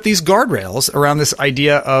 Which put up these guardrails around this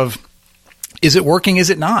idea of, is it working?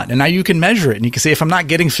 Is it not? And now you can measure it, and you can say, if I'm not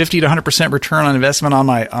getting 50 to 100% return on investment on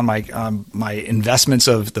my investments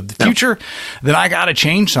of the future, then I got to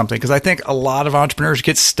change something. Because I think a lot of entrepreneurs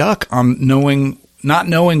get stuck on not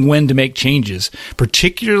knowing when to make changes,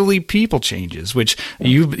 particularly people changes. Which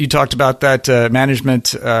you talked about that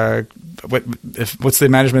management. What's the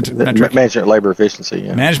management metric? Management labor efficiency.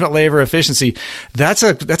 Yeah. Management labor efficiency. That's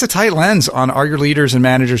a tight lens on, are your leaders and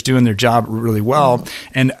managers doing their job really well?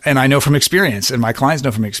 And I know from experience, and my clients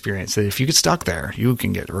know from experience, that if you get stuck there, you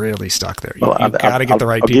can get really stuck there. You've got to get the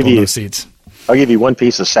right people in those seats. I'll give you one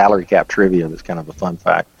piece of salary cap trivia that's kind of a fun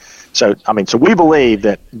fact. So we believe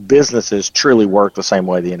that businesses truly work the same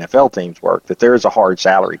way the NFL teams work, that there is a hard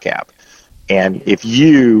salary cap. And if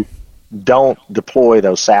you don't deploy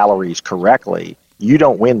those salaries correctly, you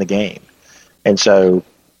don't win the game. And so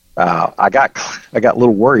I got a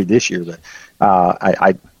little worried this year that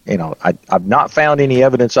I've not found any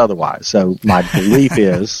evidence otherwise. So my belief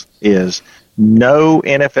is no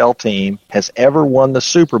NFL team has ever won the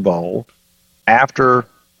Super Bowl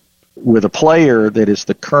with a player that is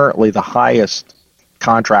currently the highest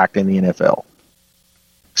contract in the NFL.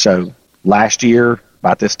 So last year,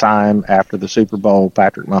 about this time after the Super Bowl,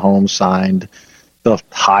 Patrick Mahomes signed the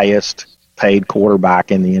highest paid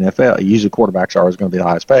quarterback in the NFL. Usually quarterbacks are always going to be the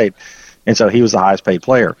highest paid. And so he was the highest paid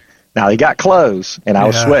player. Now, he got close, and I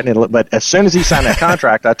was sweating it. But as soon as he signed that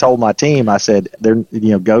contract, I told my team, I said,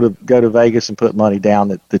 go to Vegas and put money down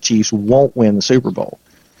that the Chiefs won't win the Super Bowl.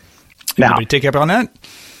 Now, anybody take you up on that?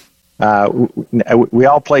 We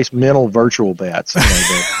all place mental virtual bets.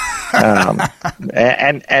 And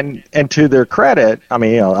to their credit,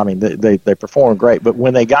 they performed great. But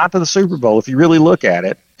when they got to the Super Bowl, if you really look at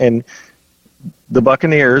it, and the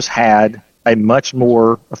Buccaneers had a much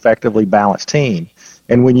more effectively balanced team.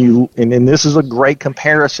 And and this is a great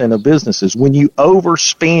comparison of businesses. When you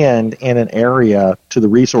overspend in an area to the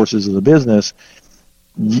resources of the business,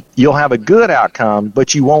 you'll have a good outcome,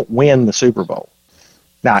 but you won't win the Super Bowl.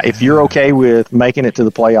 Now, if you're okay with making it to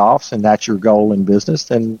the playoffs and that's your goal in business,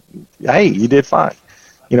 then, hey, you did fine.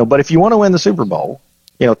 But if you want to win the Super Bowl,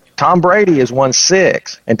 Tom Brady has won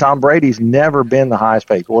 6, and Tom Brady's never been the highest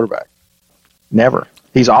paid quarterback. Never.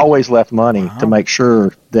 He's always left money to make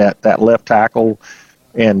sure that left tackle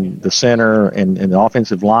and the center and the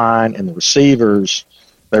offensive line and the receivers,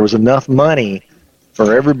 there was enough money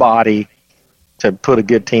for everybody to put a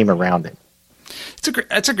good team around him.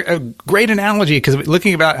 That's a great analogy, because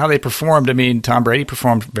looking about how they performed, Tom Brady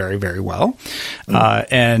performed very, very well.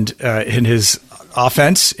 And in his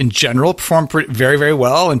offense in general performed very, very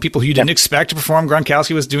well. And people who you didn't expect to perform,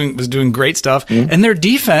 Gronkowski was doing great stuff. And their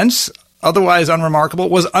defense, otherwise unremarkable,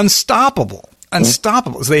 was unstoppable.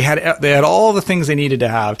 So they had all the things they needed to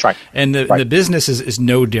have. Right. And the business is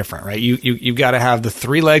no different, right? You've got to have the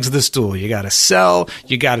 3 legs of the stool. You got to sell,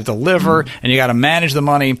 you got to deliver, and you got to manage the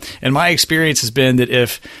money. And my experience has been that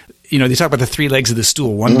if they talk about the 3 legs of the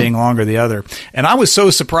stool, one being longer than the other. And I was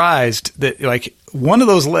so surprised that one of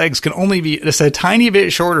those legs can only be just a tiny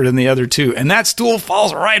bit shorter than the other 2, and that stool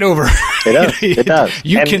falls right over. It does. It does.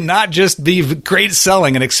 You cannot just be great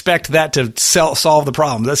selling and expect that to solve the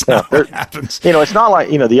problem. That's not what happens. It's not like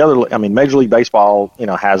the other. Major League Baseball,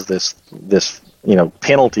 has this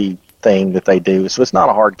penalty thing that they do. So it's not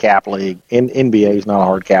a hard cap league. NBA is not a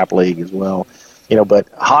hard cap league as well. But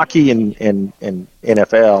hockey and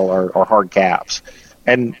NFL are hard caps.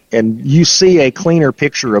 And you see a cleaner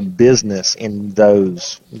picture of business in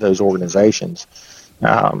those organizations,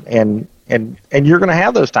 and you're going to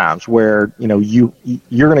have those times where you're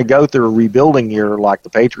going to go through a rebuilding year like the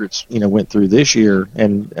Patriots went through this year,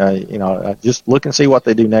 and just look and see what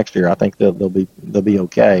they do next year. I think they'll be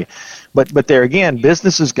okay, but there again,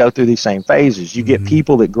 businesses go through these same phases. You get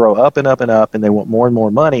people that grow up and up and up, and they want more and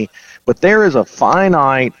more money. But there is a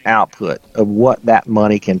finite output of what that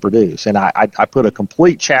money can produce. And I put a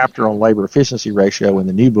complete chapter on labor efficiency ratio in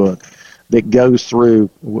the new book that goes through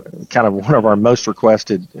kind of one of our most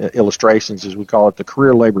requested illustrations, as we call it, the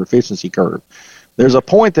career labor efficiency curve. There's a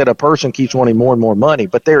point that a person keeps wanting more and more money,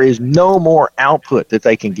 but there is no more output that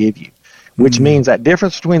they can give you, which means that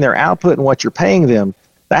difference between their output and what you're paying them,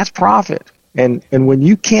 that's profit. And when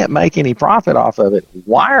you can't make any profit off of it,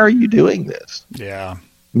 why are you doing this? Yeah.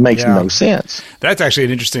 Makes no sense. That's actually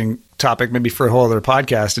an interesting topic, maybe for a whole other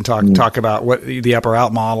podcast, and talk about what the up or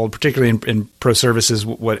out model, particularly in pro services,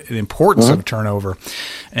 what the importance of turnover,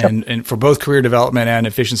 and for both career development and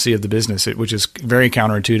efficiency of the business, which is very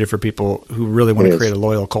counterintuitive for people who really want to create a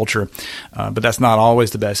loyal culture. But that's not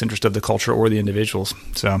always the best interest of the culture or the individuals.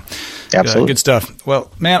 So, good stuff. Well,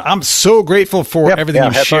 man, I'm so grateful for everything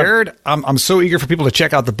you've shared. I'm so eager for people to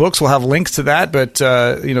check out the books. We'll have links to that, but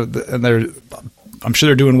I'm sure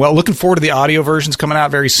they're doing well. Looking forward to the audio versions coming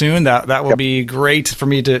out very soon. That will be great for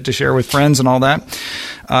me to share with friends and all that.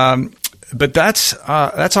 But that's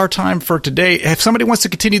our time for today. If somebody wants to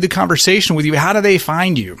continue the conversation with you, how do they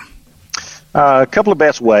find you? A couple of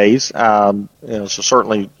best ways. So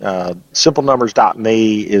certainly,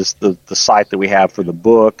 simplenumbers.me is the site that we have for the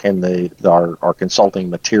book and our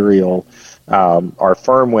consulting material. Our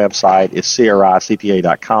firm website is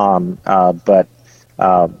cricpa.com, but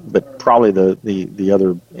probably the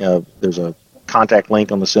other, there's a contact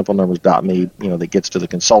link on the simplenumbers.me, that gets to the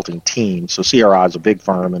consulting team. So CRI is a big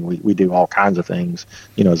firm, and we do all kinds of things,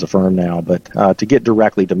 as a firm now. But to get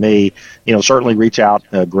directly to me, certainly reach out,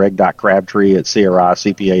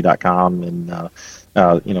 greg.crabtree@cricpa.com,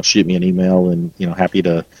 and shoot me an email, and happy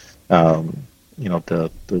to to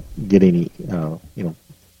get any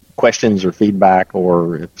questions or feedback,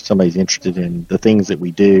 or if somebody's interested in the things that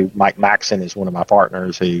we do. Mike Maxon is one of my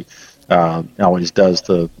partners who always does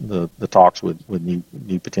the talks with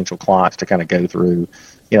new potential clients to kind of go through,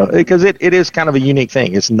 because it is kind of a unique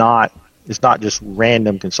thing. It's not just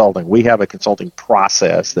random consulting. We have a consulting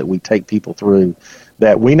process that we take people through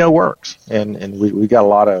that we know works, and we got a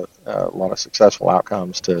lot of successful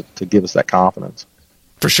outcomes to give us that confidence.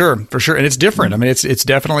 For sure. And it's different. I mean, it's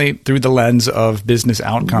definitely through the lens of business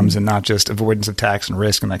outcomes and not just avoidance of tax and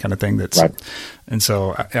risk and that kind of thing. Right. And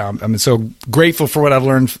so I'm so grateful for what I've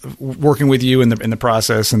learned working with you in the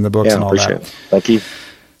process and the books and all that. Appreciate it. Thank you.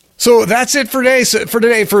 So that's it for today.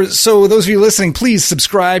 So those of you listening, please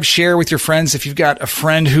subscribe, share with your friends. If you've got a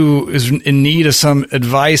friend who is in need of some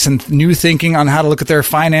advice and new thinking on how to look at their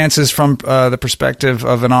finances from the perspective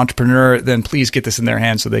of an entrepreneur, then please get this in their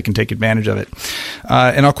hands so they can take advantage of it.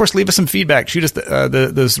 And of course, leave us some feedback. Shoot us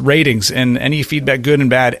those ratings, and any feedback, good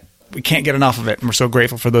and bad. We can't get enough of it, and we're so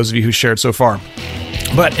grateful for those of you who shared so far.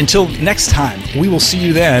 But until next time, we will see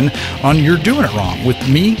you then on You're Doing It Wrong with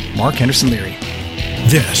me, Mark Henderson Leary.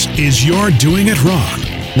 This is You're Doing It Wrong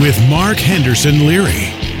with Mark Henderson Leary.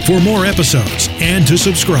 For more episodes and to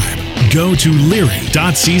subscribe, go to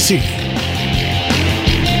leary.cc.